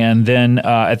us. And then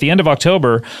at the end of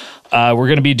October, we're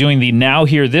going to be doing the Now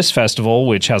Hear This Festival,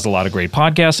 which has a lot of great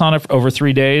podcasts on it over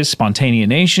 3 days. Spontanea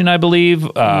Nation, I believe,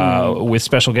 with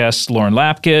special guests Lauren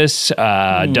Lapkus,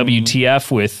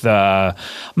 WTF with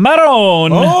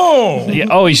Maron. Oh, Yeah,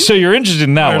 so you're interested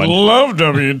in that I one. love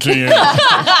WTF.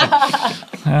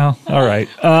 Well, all right.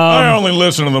 I only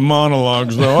listen to the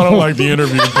monologues, though. I don't like the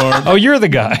interview part. Oh, you're the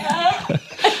guy.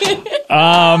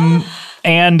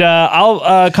 And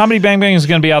Comedy Bang Bang is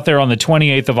going to be out there on the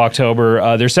 28th of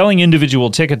October. They're selling individual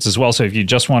tickets as well, so if you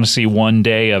just want to see one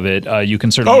day of it, you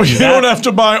can certainly Oh, do you that. don't have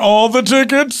to buy all the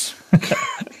tickets?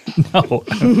 No.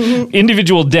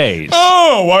 Individual days.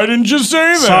 Oh, why didn't you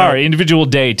say that? Sorry, individual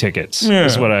day tickets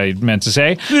is what I meant to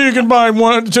say. You can buy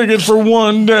one ticket for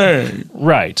one day.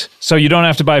 Right. So you don't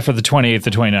have to buy for the 28th,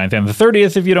 the 29th, and the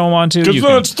 30th if you don't want to. Because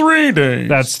that's 3 days.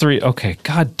 That's 3. Okay,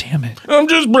 God damn it. I'm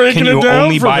just breaking Can it you down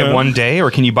only for buy them. one day,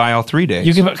 or can you buy all 3 days?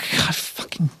 You can God,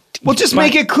 fucking well, just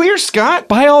make it clear, Scott.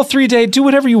 buy all 3 day. Do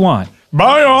whatever you want.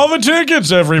 Buy all the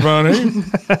tickets, everybody.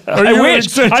 Are you an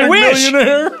eccentric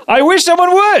millionaire? I wish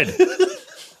someone would.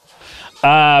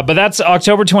 But that's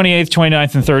October 28th,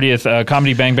 29th, and 30th.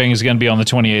 Comedy Bang Bang is going to be on the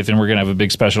 28th, and we're going to have a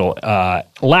big special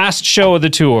last show of the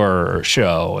tour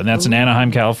show, and that's in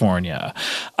Anaheim, California.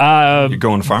 You're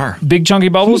going far. Big Chunky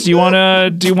Bubbles, do you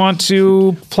want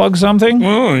to plug something?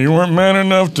 Oh, you weren't man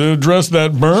enough to address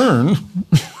that burn.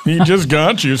 He just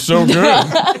got you so good.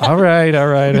 All right.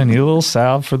 I need a little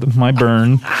salve for my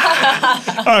burn.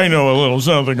 I know a little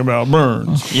something about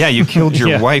burns. Yeah, you killed your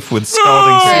Yeah. wife with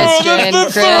scalding Christian,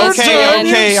 that's the third time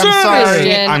you Okay, I'm said sorry.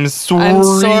 Christian. I'm sorry. I'm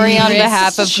sorry on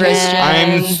behalf of Christian.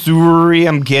 I'm sorry.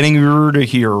 I'm getting her to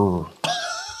here.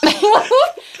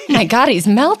 My God, he's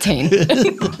melting.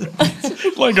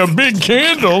 Like a big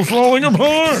candle falling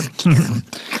apart.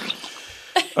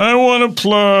 I want to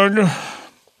plug.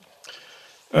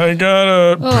 I got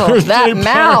a that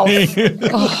mouth.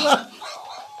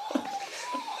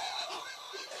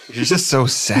 You're just so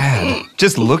sad.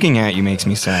 Just looking at you makes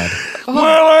me sad.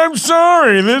 Well, I'm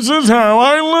sorry. This is how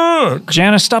I look.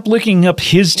 Janice, stop licking up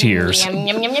his tears. I didn't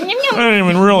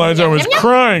even realize I was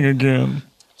crying again.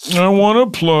 I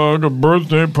want to plug a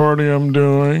birthday party I'm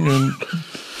doing in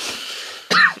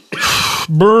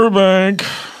Burbank,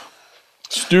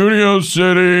 Studio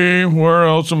City. Where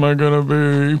else am I going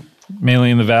to be?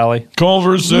 Mainly in the valley.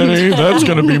 Culver City. That's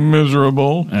going to be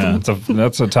miserable. Yeah,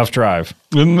 that's a tough drive.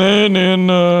 And then in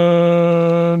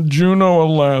Juneau,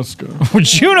 Alaska.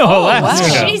 Juneau,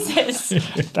 Alaska. Jesus.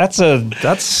 That's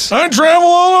I travel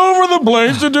all over the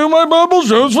place to do my bubble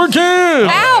shows for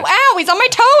kids. Ow, he's on my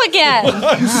toe again.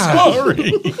 I'm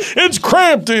sorry. It's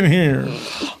cramped in here.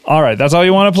 all right. That's all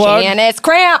you want to plug? And it's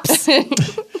cramps.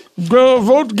 Go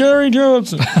vote Gary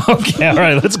Johnson. Okay, all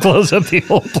right. Let's close up the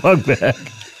old plug bag.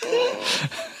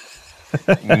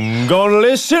 Gonna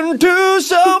listen to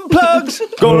some plugs.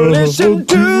 Gonna listen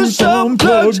to some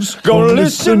plugs. Gonna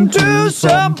listen to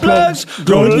some plugs.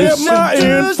 Gonna get my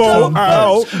info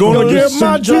out. Gonna get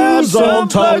my jobs all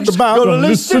talked about. Gonna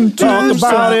listen to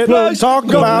about it. Talk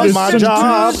about my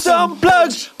job. Some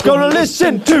plugs. Gonna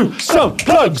listen to some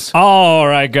plugs. All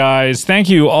right, guys. Thank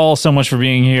you all so much for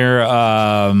being here.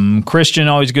 Kristian,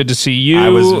 always good to see you. I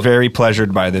was very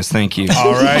pleasured by this. Thank you.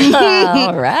 all right.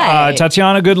 All right.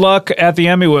 Tatiana, good luck at the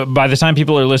Emmy. By the time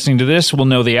people are listening to this, we'll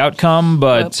know the outcome.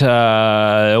 But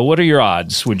what are your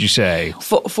odds, would you say?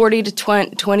 40 to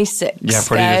 26. Yeah,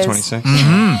 40 to 26.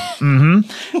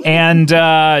 And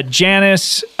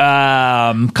Janice,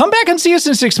 come back and see us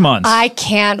in 6 months. I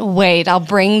can't wait. I'll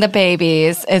bring the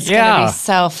babies. It's going to be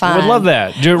so fun. I would love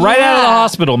that. Do it right out of the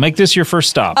hospital. Make this your first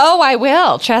stop. Oh, I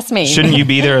will. Trust me. Shouldn't you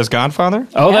be there as Godfather?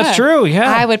 Oh, that's true. Yeah.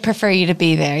 I would prefer you to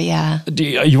be there, yeah. Do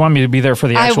you want me to be there for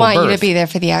the I actual want birth? you to be there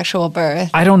for the actual birth.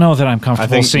 I don't know that I'm comfortable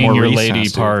think seeing your Maurice lady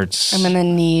has to. parts. I'm going to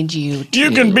need you to.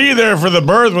 You can be there for the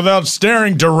birth without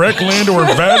staring directly into her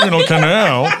vaginal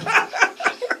canal.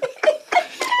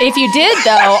 If you did,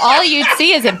 though, all you'd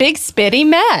see is a big spitty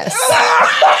mess.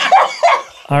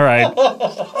 All right.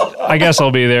 I guess I'll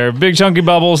be there. Big Chunky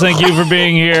Bubbles, thank you for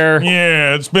being here.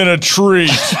 Yeah, it's been a treat.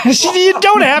 You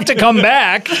don't have to come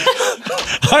back.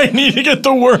 I need to get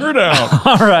the word out.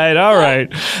 All right.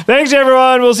 Thanks,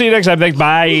 everyone. We'll see you next time. Thanks.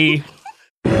 Bye.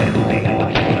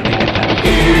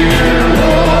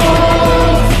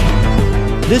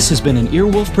 This has been an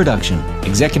Earwolf production,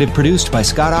 executive produced by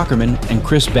Scott Aukerman and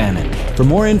Chris Bannon. For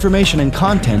more information and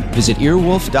content, visit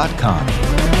earwolf.com.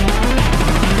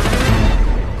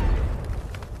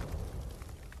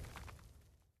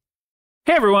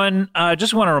 Hey everyone,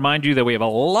 just want to remind you that we have a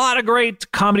lot of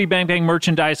great Comedy Bang Bang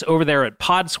merchandise over there at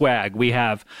Podswag. We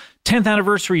have 10th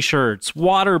anniversary shirts,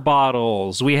 water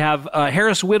bottles, we have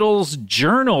Harris Whittle's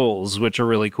journals, which are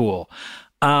really cool.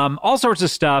 All sorts of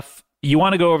stuff. You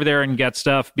want to go over there and get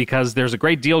stuff because there's a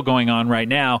great deal going on right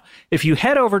now. If you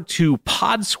head over to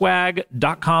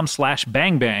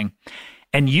podswag.com/bangbang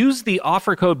and use the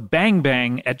offer code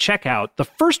BANGBANG at checkout, the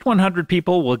first 100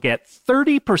 people will get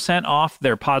 30% off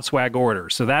their Podswag order.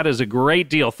 So that is a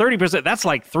great deal. 30%, that's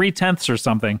like 3/10 or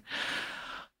something.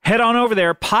 Head on over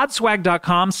there,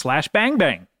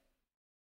 podswag.com/bangbang.